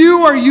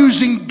 You are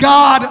using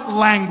God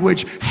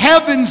language,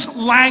 heaven's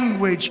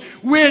language,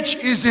 which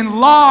is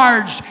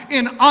enlarged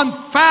in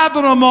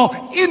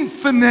unfathomable,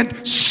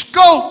 infinite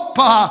scope.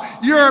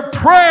 Your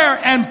prayer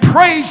and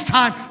praise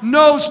time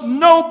knows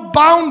no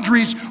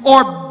boundaries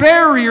or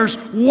barriers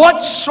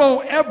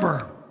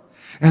whatsoever.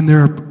 And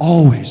they're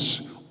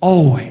always,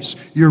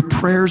 your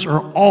prayers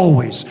are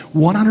always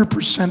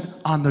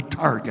 100% on the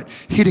target,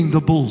 hitting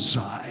the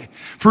bullseye.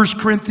 1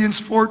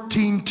 Corinthians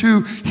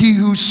 14:2, he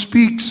who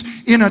speaks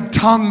in a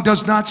tongue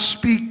does not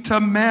speak to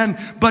men,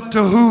 but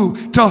to who?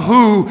 To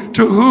who?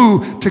 To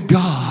who? To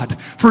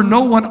God. For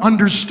no one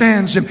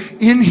understands him.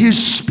 In his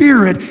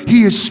spirit,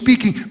 he is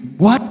speaking.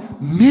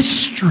 What?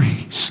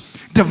 Mysteries.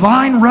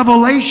 Divine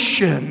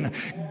revelation.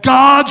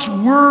 God's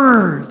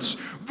words.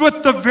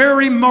 With the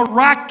very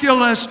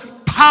miraculous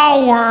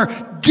power,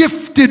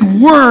 gifted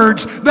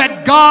words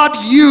that God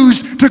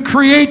used to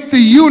create the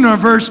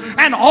universe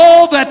and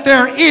all that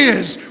there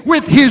is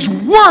with his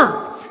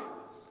word.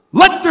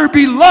 Let there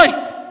be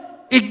light.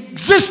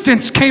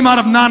 Existence came out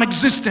of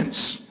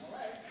non-existence.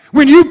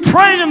 When you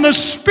pray in the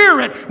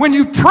Spirit, when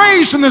you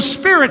praise in the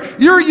Spirit,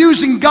 you're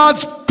using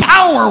God's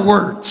power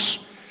words.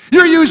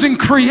 You're using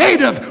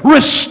creative,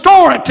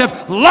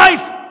 restorative,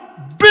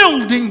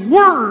 life-building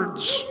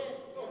words.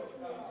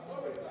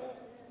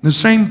 The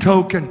same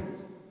token,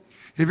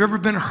 have you ever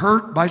been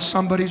hurt by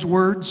somebody's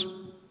words?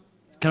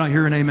 Can I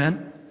hear an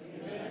amen?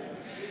 Amen.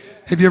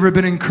 Have you ever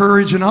been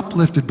encouraged and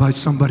uplifted by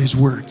somebody's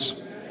words?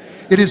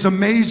 It is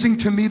amazing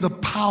to me the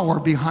power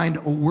behind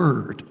a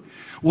word.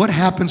 What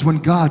happens when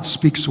God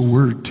speaks a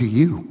word to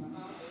you?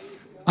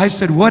 I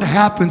said, what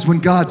happens when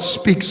God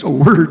speaks a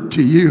word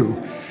to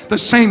you? The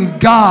same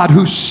God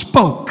who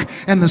spoke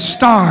and the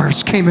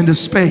stars came into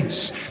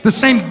space. The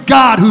same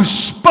God who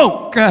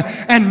spoke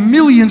and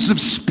millions of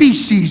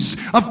species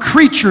of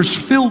creatures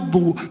filled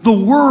the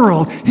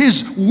world.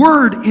 His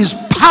word is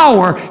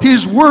power.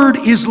 His word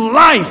is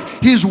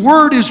life. His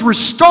word is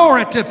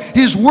restorative.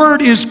 His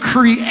word is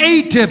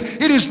creative.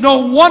 It is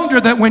no wonder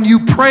that when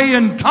you pray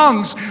in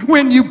tongues,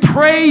 when you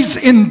praise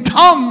in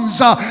tongues,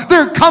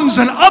 there comes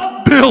an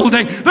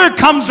upbuilding. There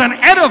comes an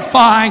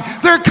edifying.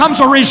 There comes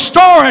a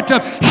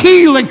restorative,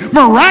 healing,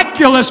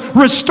 miraculous,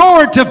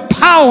 restorative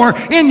power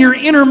in your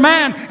inner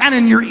man and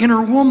in your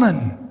inner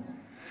woman.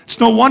 It's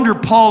no wonder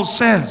Paul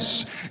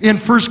says in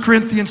 1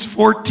 Corinthians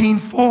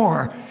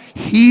 14:4,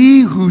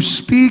 he who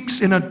speaks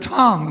in a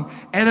tongue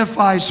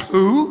edifies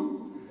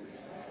who?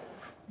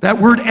 That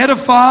word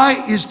edify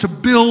is to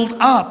build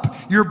up.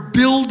 You're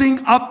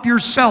building up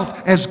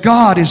yourself as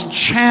God is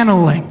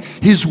channeling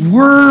his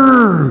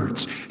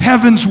words,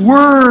 heaven's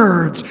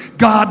words,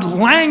 God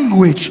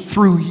language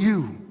through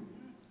you.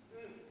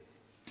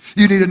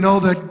 You need to know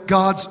that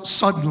God's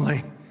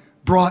suddenly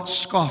brought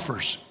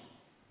scoffers.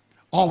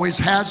 Always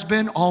has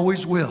been,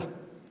 always will.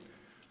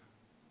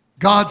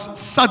 God's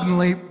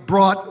suddenly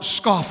brought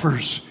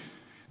scoffers.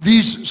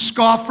 These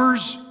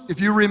scoffers,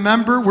 if you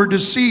remember, were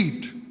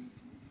deceived,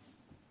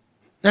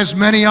 as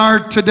many are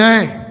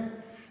today.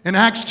 In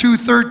Acts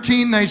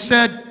 2:13, they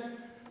said,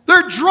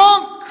 they're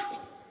drunk.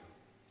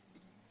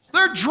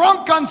 They're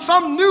drunk on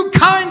some new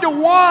kind of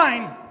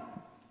wine.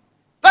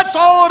 That's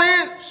all it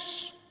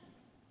is.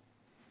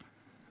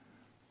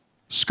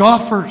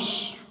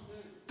 Scoffers,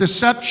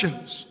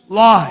 deceptions,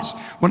 lies.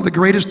 One of the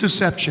greatest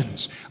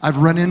deceptions I've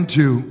run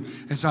into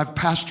as I've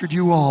pastored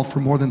you all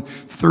for more than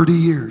 30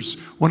 years.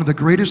 One of the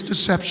greatest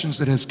deceptions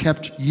that has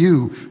kept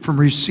you from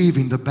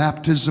receiving the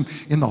baptism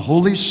in the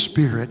Holy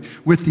Spirit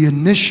with the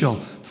initial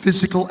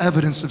physical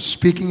evidence of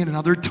speaking in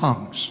other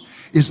tongues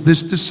is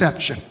this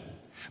deception.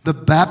 The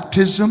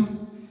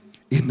baptism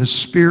in the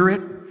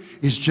Spirit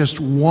is just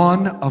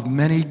one of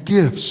many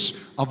gifts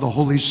of the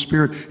Holy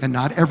Spirit, and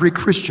not every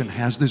Christian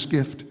has this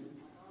gift.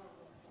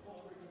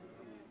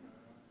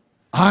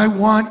 I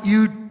want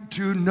you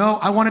to know,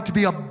 I want it to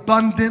be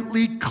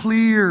abundantly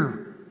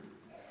clear.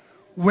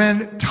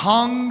 When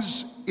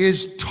tongues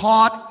is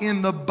taught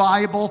in the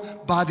Bible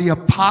by the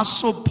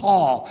Apostle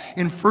Paul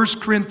in 1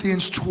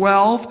 Corinthians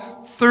 12,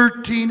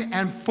 13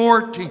 and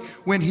 14,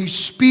 when he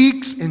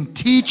speaks and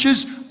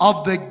teaches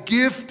of the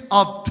gift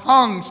of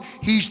tongues,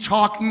 he's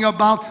talking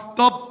about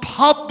the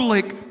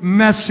public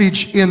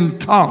message in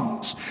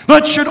tongues.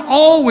 That should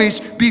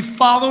always be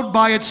followed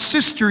by its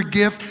sister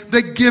gift,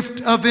 the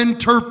gift of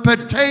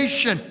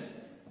interpretation.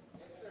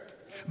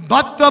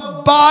 But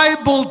the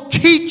Bible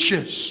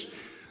teaches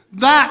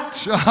that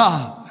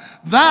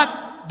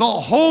the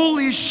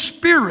Holy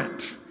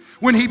Spirit,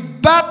 when He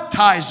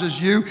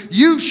baptizes you,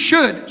 you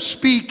should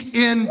speak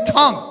in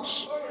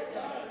tongues.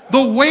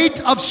 The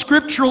weight of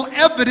scriptural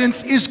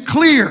evidence is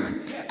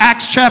clear.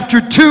 Acts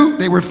chapter 2,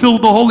 they were filled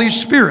with the Holy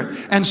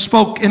Spirit and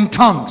spoke in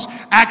tongues.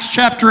 Acts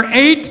chapter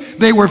 8,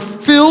 they were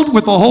filled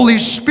with the Holy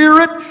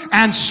Spirit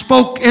and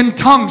spoke in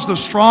tongues. The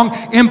strong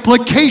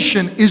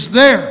implication is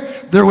there.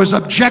 There was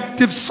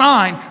objective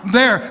sign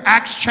there.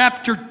 Acts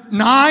chapter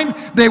 9,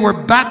 they were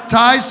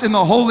baptized in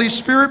the Holy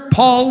Spirit.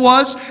 Paul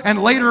was,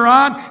 and later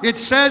on it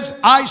says,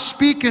 I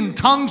speak in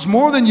tongues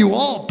more than you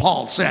all,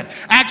 Paul said.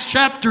 Acts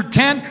chapter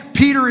 10,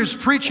 Peter is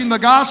preaching the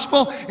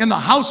gospel in the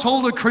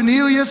household of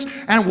Cornelius,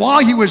 and while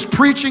he was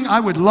preaching,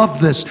 I would love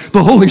this,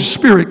 the Holy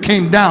Spirit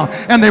came down,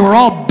 and they were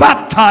all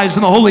baptized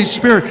in the Holy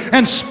Spirit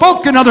and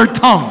spoke in other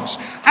tongues.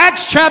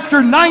 Acts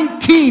chapter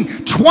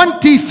 19,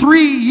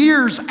 23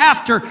 years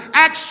after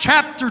Acts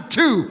chapter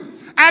 2,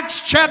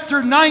 Acts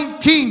chapter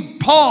 19,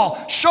 Paul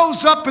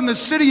shows up in the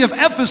city of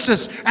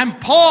Ephesus, and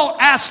Paul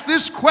asks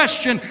this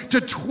question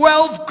to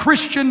 12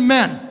 Christian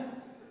men.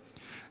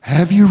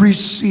 Have you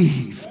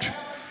received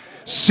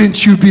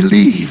since you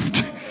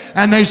believed?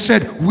 And they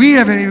said, we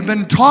haven't even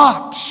been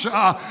taught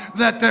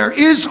that there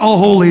is a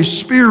Holy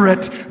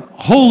Spirit,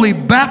 holy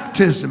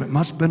baptism. It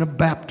must have been a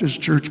Baptist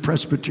church,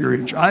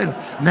 Presbyterian church,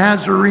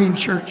 Nazarene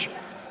church.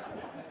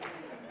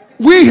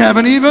 We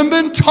haven't even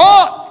been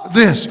taught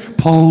this.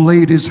 Paul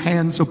laid his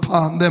hands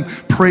upon them,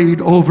 prayed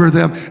over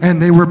them,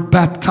 and they were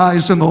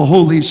baptized in the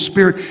Holy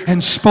Spirit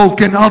and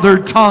spoke in other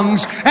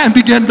tongues and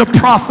began to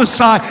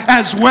prophesy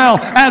as well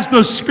as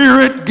the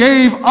Spirit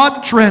gave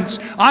utterance.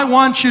 I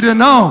want you to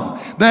know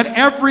that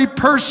every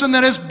person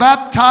that is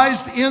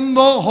baptized in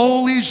the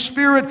Holy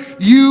Spirit,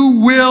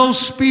 you will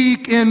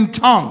speak in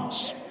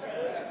tongues.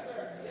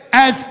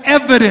 As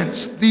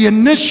evidence, the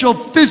initial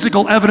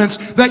physical evidence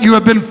that you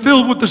have been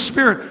filled with the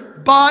Spirit.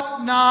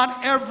 But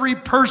not every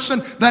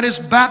person that is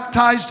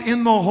baptized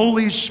in the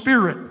Holy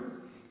Spirit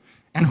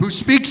and who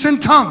speaks in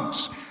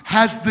tongues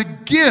has the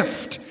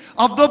gift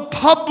of the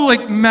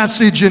public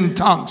message in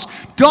tongues.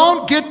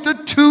 Don't get the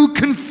two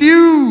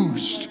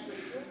confused.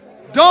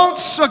 Don't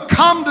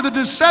succumb to the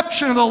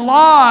deception of the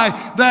lie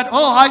that,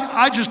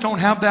 I just don't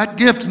have that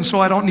gift and so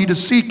I don't need to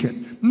seek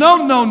it. No,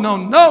 no, no,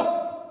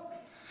 no.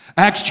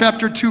 Acts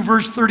chapter 2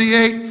 verse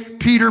 38,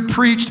 Peter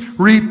preached,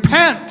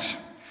 repent.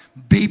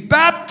 Be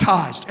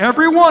baptized,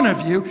 every one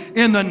of you,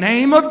 in the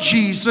name of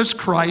Jesus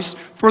Christ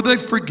for the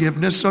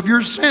forgiveness of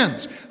your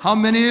sins. How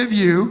many of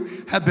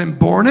you have been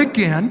born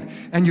again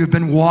and you've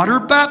been water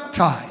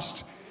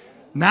baptized?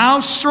 Now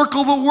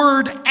circle the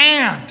word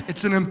and.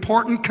 It's an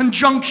important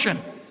conjunction.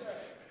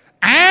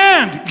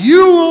 And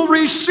you will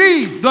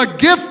receive the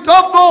gift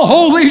of the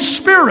Holy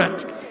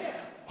Spirit.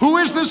 Who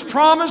is this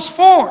promise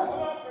for?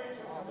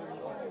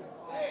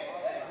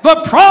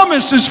 The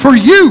promise is for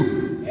you.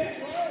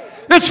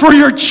 It's for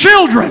your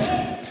children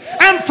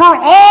and for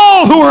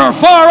all who are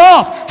far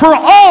off, for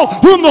all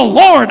whom the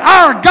Lord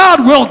our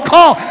God will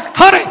call.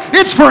 Honey,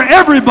 it's for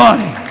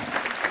everybody.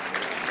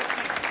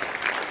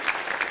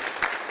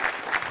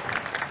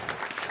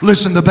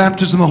 Listen, the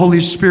baptism of the Holy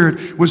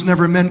Spirit was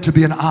never meant to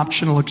be an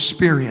optional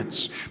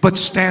experience, but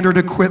standard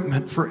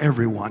equipment for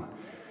everyone.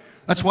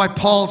 That's why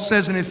Paul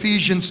says in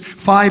Ephesians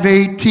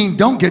 5:18,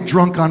 don't get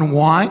drunk on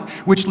wine,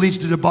 which leads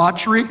to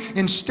debauchery.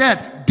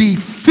 Instead, be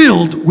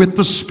filled with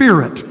the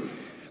Spirit.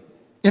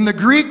 In the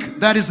Greek,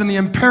 that is in the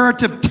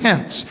imperative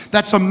tense.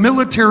 That's a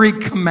military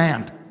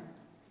command.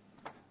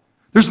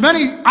 There's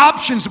many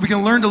options that we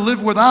can learn to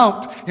live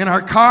without in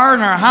our car, in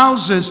our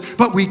houses,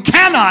 but we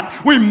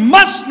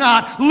must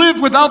not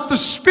live without the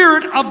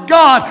Spirit of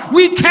God.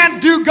 We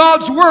can't do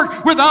God's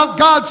work without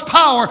God's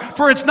power,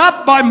 for it's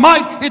not by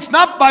might, it's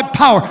not by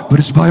power, but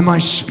it's by my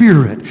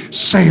Spirit,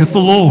 saith the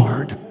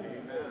Lord.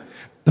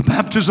 The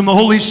baptism of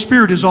the Holy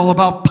Spirit is all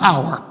about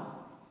power.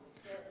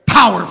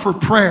 Power for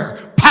prayer.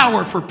 Power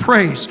power for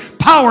praise,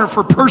 power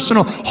for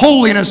personal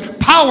holiness,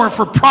 power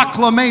for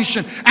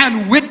proclamation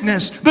and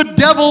witness. The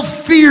devil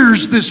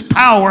fears this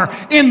power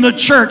in the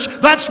church.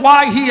 That's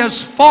why he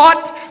has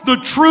fought the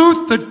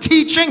truth, the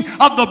teaching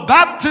of the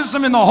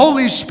baptism in the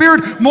Holy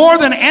Spirit more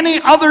than any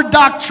other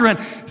doctrine.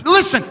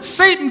 Listen,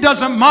 Satan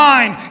doesn't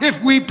mind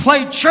if we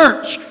play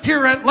church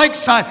here at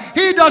Lakeside.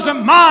 He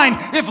doesn't mind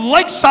if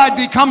Lakeside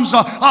becomes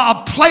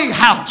a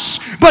playhouse.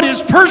 But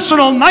his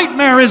personal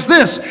nightmare is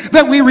this,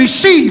 that we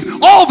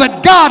receive all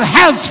that God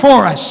has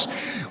for us.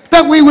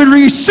 That we would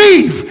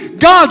receive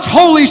God's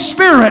Holy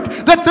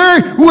Spirit, that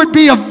there would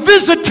be a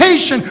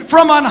visitation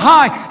from on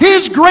high.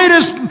 His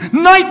greatest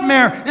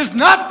nightmare is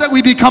not that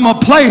we become a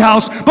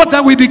playhouse, but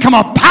that we become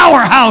a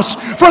powerhouse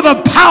for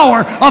the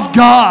power of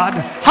God.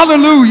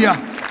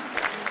 Hallelujah.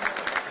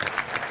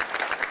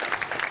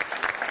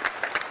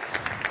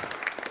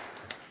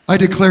 I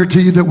declare to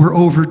you that we're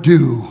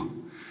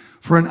overdue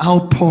for an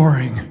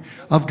outpouring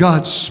of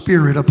God's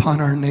Spirit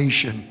upon our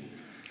nation.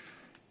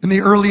 In the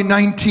early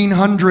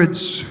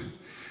 1900s,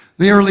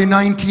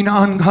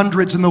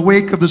 in the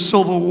wake of the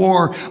Civil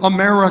War,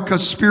 America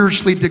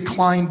spiritually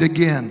declined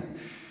again.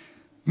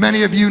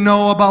 Many of you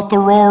know about the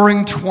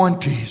Roaring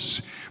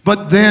Twenties.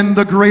 But then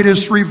the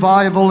greatest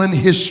revival in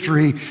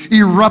history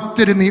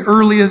erupted in the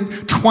early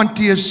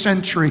 20th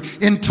century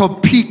in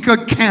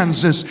Topeka,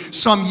 Kansas.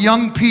 Some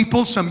young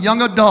people, some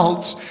young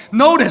adults.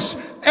 Notice,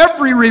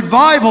 every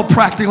revival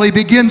practically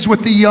begins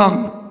with the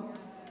young.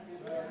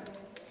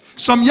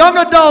 Some young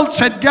adults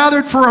had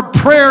gathered for a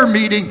prayer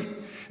meeting.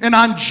 And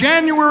on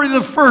January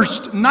the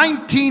 1st,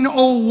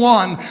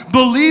 1901,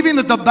 believing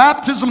that the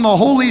baptism of the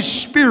Holy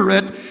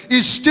Spirit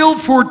is still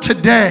for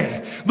today,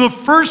 the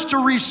first to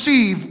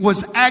receive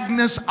was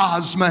Agnes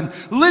Osmond.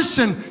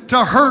 Listen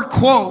to her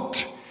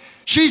quote.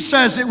 She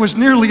says, it was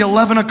nearly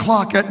 11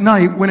 o'clock at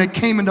night when it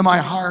came into my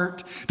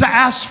heart to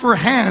ask for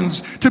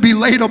hands to be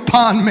laid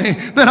upon me,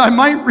 that I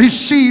might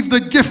receive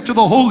the gift of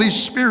the Holy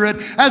Spirit.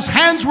 As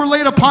hands were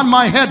laid upon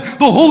my head,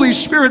 the Holy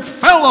Spirit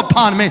fell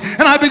upon me,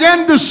 and I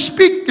began to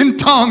speak in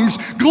tongues,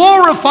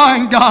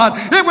 glorifying God.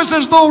 It was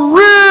as though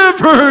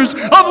rivers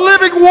of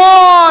living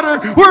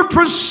water were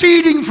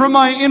proceeding from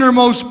my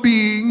innermost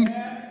being.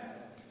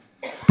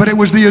 But it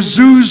was the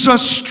Azusa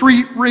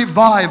Street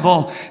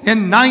Revival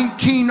in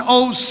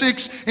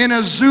 1906 in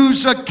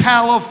Azusa,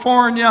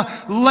 California,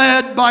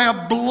 led by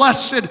a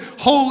blessed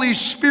Holy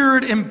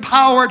Spirit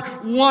empowered,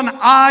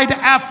 one-eyed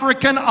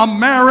African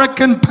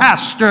American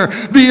pastor.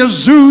 The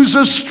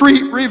Azusa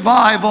Street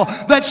Revival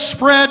that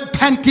spread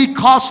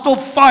Pentecostal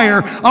fire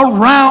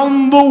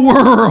around the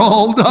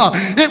world.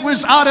 It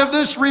was out of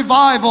this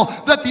revival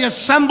that the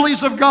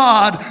Assemblies of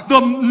God,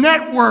 the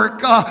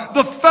network,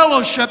 the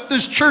fellowship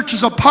this church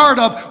is a part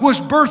of,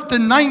 was birthed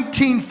in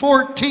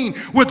 1914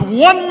 with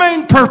one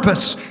main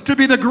purpose: to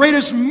be the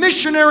greatest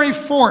missionary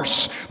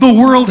force the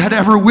world had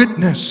ever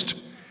witnessed.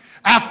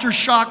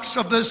 Aftershocks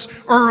of this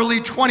early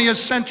 20th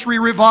century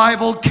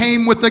revival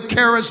came with the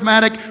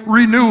charismatic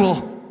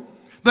renewal.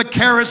 The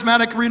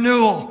charismatic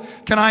renewal.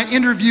 Can I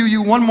interview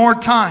you one more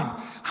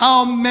time?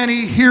 How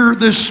many here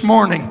this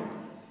morning?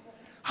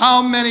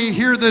 How many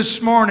here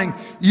this morning,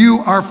 you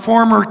are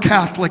former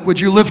Catholic?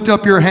 Would you lift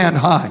up your hand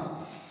high?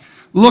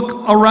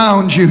 Look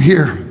around you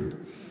here.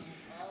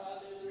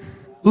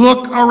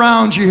 Look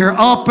around you here,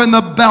 up in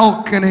the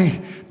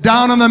balcony,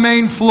 down on the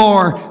main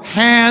floor,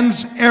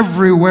 hands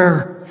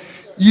everywhere.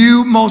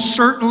 You most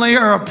certainly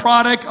are a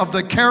product of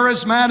the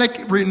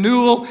charismatic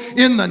renewal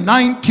in the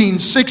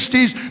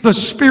 1960s. The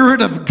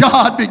Spirit of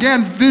God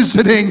began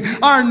visiting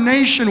our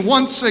nation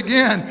once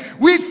again.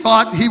 We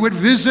thought He would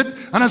visit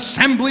an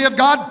Assembly of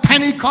God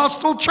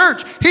Pentecostal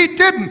church. He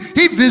didn't.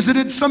 He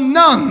visited some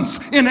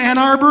nuns in Ann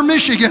Arbor,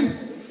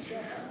 Michigan.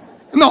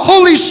 And the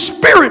Holy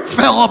Spirit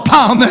fell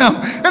upon them.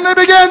 And they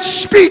began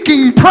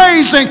speaking,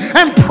 praising,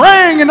 and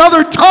praying in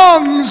other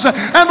tongues.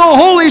 And the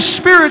Holy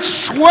Spirit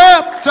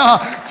swept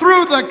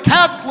through the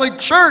Catholic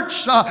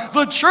Church.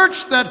 The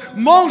church that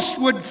most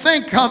would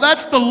think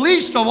that's the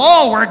least of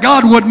all where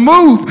God would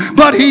move.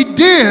 But He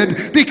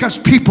did, because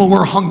people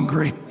were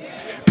hungry.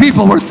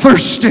 People were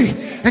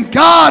thirsty. And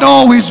God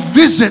always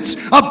visits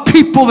a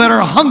people that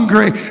are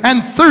hungry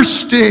and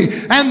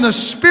thirsty. And the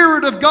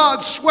Spirit of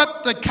God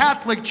swept the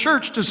Catholic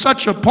Church to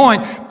such a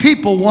point,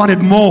 people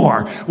wanted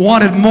more,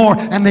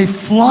 and they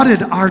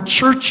flooded our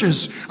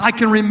churches. I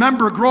can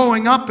remember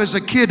growing up as a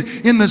kid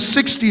in the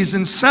 60s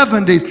and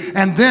 70s.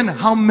 And then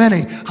how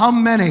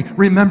many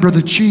remember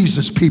the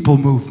Jesus People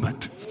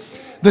movement?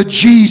 The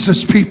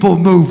Jesus People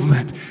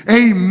movement.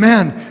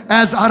 Amen.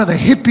 As out of the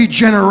hippie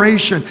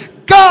generation,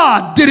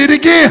 God did it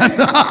again.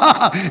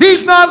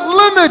 He's not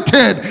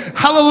limited,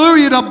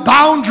 hallelujah, to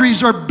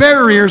boundaries or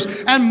barriers,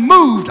 and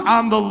moved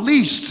on the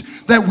least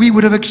that we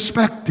would have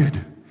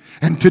expected.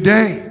 And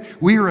today,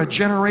 we are a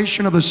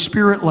generation of the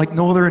Spirit like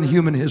no other in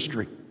human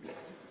history.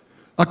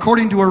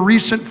 According to a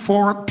recent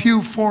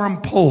Pew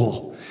Forum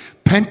poll,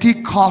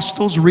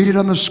 Pentecostals, read it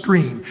on the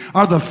screen,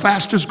 are the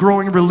fastest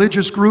growing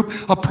religious group.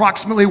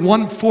 Approximately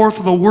 1/4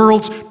 of the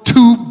world's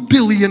 2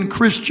 billion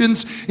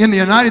Christians in the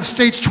United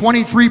States.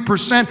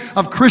 23%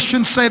 of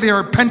Christians say they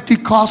are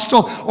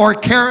Pentecostal or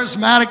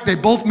charismatic. They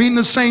both mean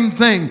the same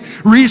thing.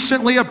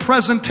 Recently, a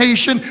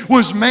presentation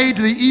was made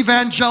to the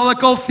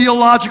Evangelical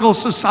Theological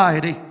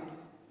Society.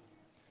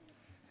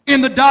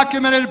 In the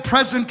documented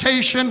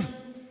presentation,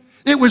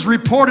 it was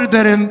reported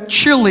that in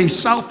Chile,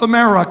 South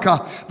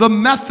America, the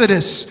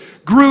Methodists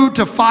grew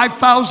to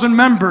 5,000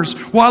 members,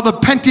 while the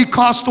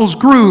Pentecostals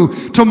grew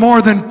to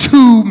more than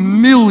 2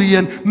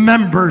 million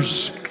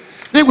members.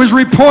 It was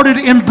reported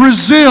in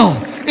Brazil.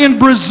 In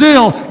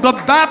Brazil, the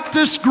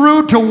Baptists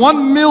grew to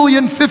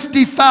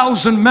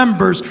 1,050,000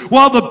 members,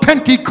 while the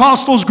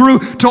Pentecostals grew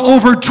to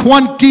over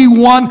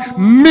 21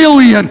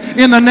 million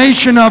in the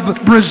nation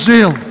of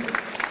Brazil.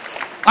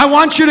 I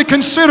want you to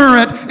consider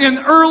it. In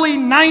early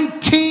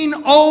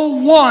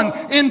 1901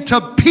 in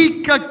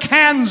Topeka,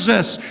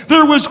 Kansas,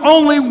 there was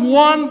only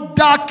one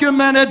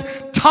documented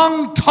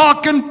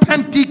tongue-talking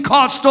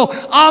Pentecostal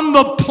on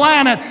the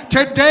planet.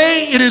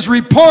 Today, it is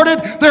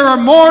reported there are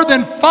more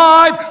than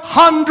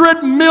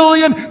 500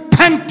 million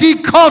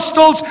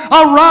Pentecostals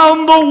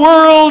around the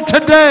world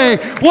today.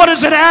 What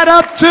does it add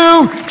up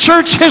to?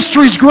 Church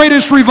history's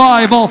greatest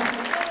revival.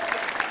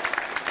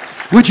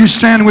 Would you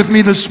stand with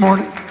me this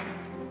morning?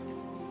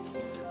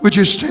 Would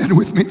you stand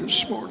with me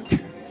this morning?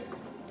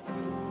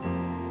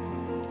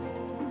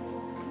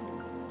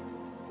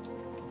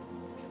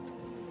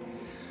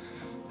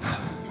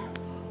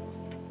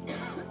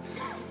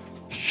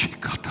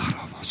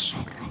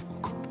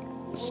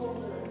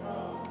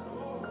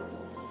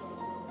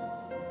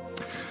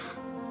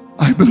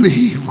 I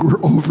believe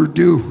we're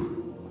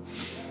overdue.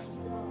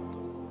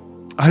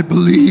 I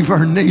believe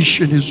our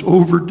nation is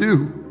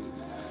overdue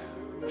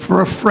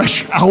for a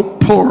fresh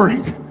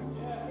outpouring.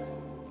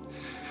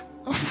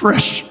 A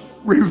fresh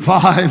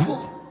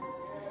revival.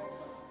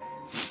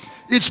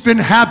 It's been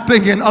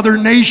happening in other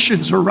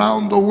nations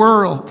around the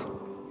world.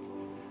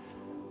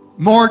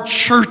 More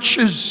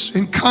churches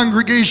and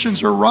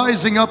congregations are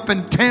rising up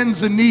in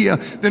Tanzania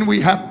than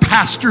we have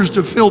pastors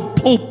to fill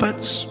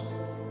pulpits.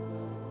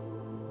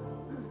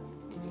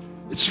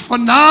 It's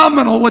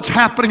phenomenal what's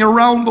happening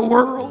around the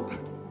world.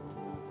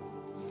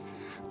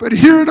 But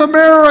here in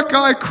America,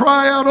 I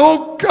cry out,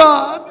 oh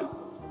God,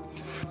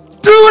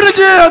 do it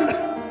again.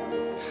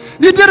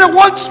 You did it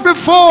once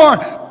before.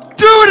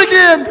 Do it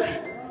again.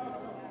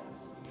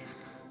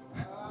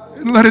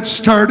 And let it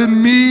start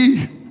in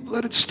me.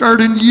 Let it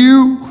start in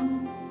you.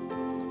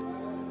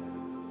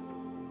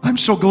 I'm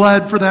so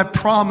glad for that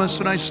promise,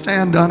 and I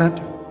stand on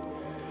it.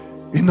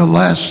 In the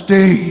last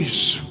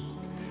days,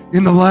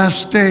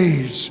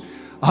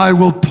 I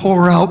will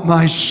pour out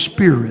my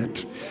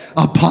Spirit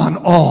upon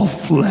all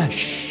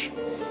flesh.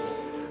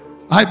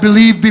 I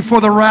believe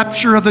before the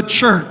rapture of the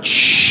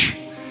church,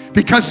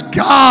 because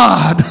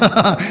God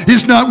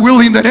is not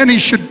willing that any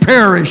should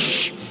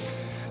perish,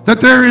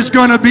 that there is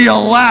going to be a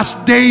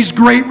last days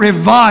great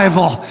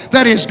revival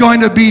that is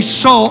going to be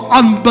so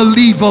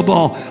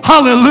unbelievable.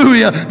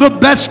 Hallelujah. The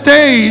best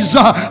days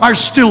are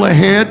still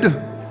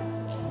ahead.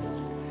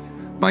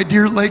 My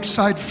dear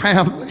Lakeside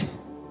family,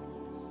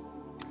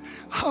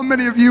 how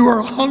many of you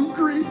are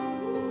hungry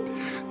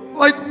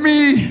like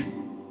me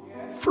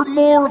for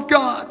more of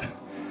God?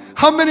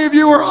 How many of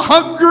you are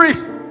hungry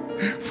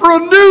for a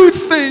new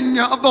thing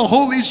of the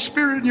Holy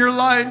Spirit in your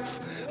life?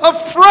 A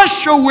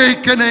fresh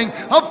awakening,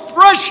 a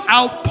fresh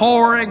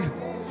outpouring.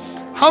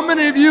 How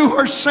many of you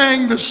are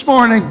saying this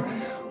morning,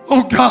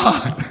 oh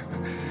God,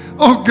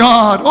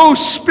 oh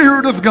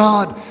Spirit of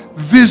God,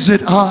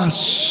 visit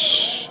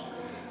us.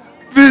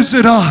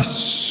 Visit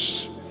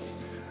us.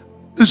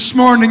 This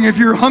morning, if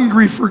you're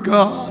hungry for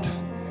God,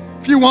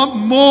 if you want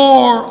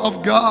more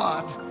of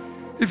God,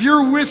 if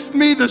you're with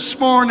me this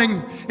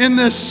morning in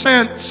this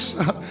sense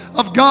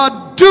of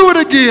God, do it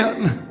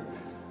again.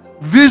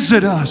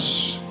 Visit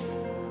us.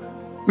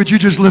 Would you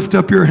just lift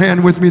up your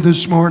hand with me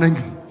this morning?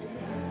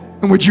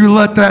 And would you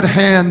let that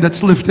hand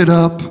that's lifted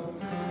up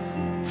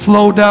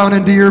flow down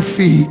into your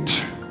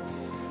feet?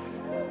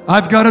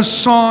 I've got a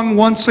song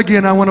once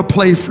again I want to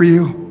play for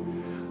you.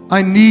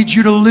 I need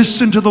you to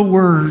listen to the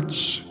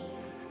words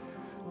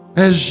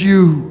as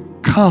you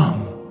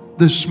come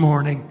this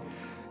morning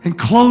and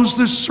close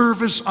this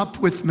service up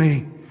with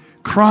me,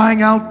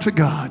 crying out to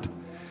God,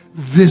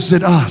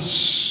 visit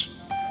us,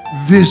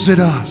 visit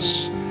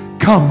us.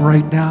 Come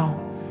right now.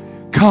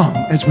 Come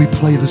as we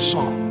play the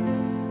song.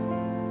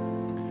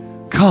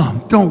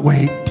 Come, don't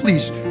wait,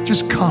 please,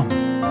 just come.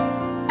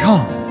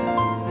 Come,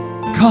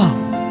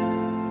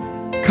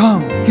 come,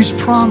 come. He's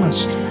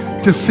promised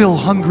to fill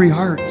hungry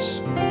hearts.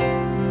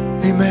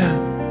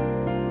 Amen,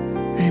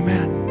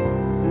 amen,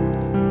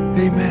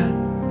 amen.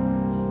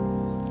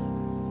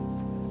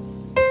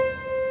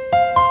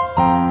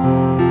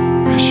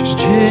 Precious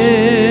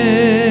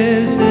Jesus.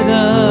 Visit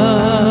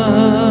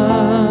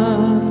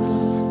us.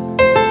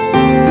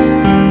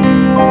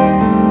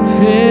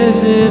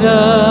 Visit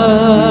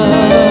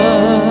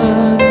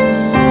us.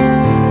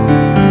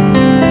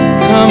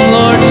 Come,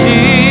 Lord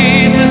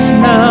Jesus,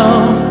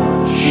 now.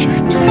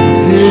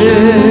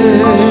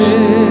 Visit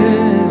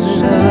us.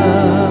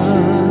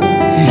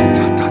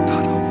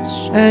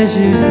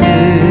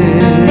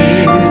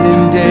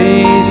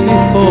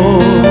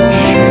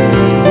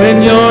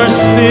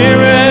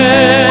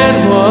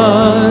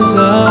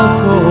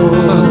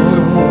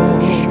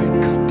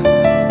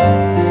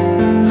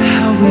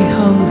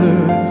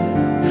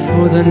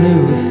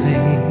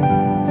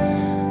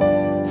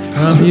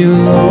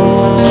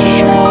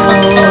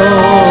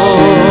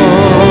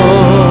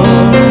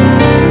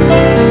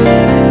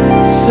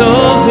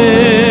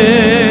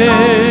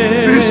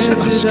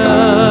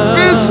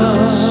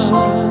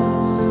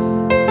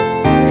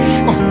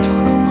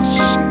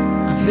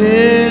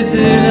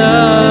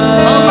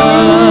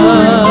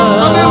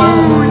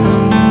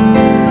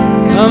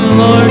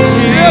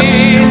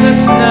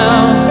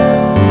 now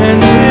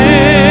and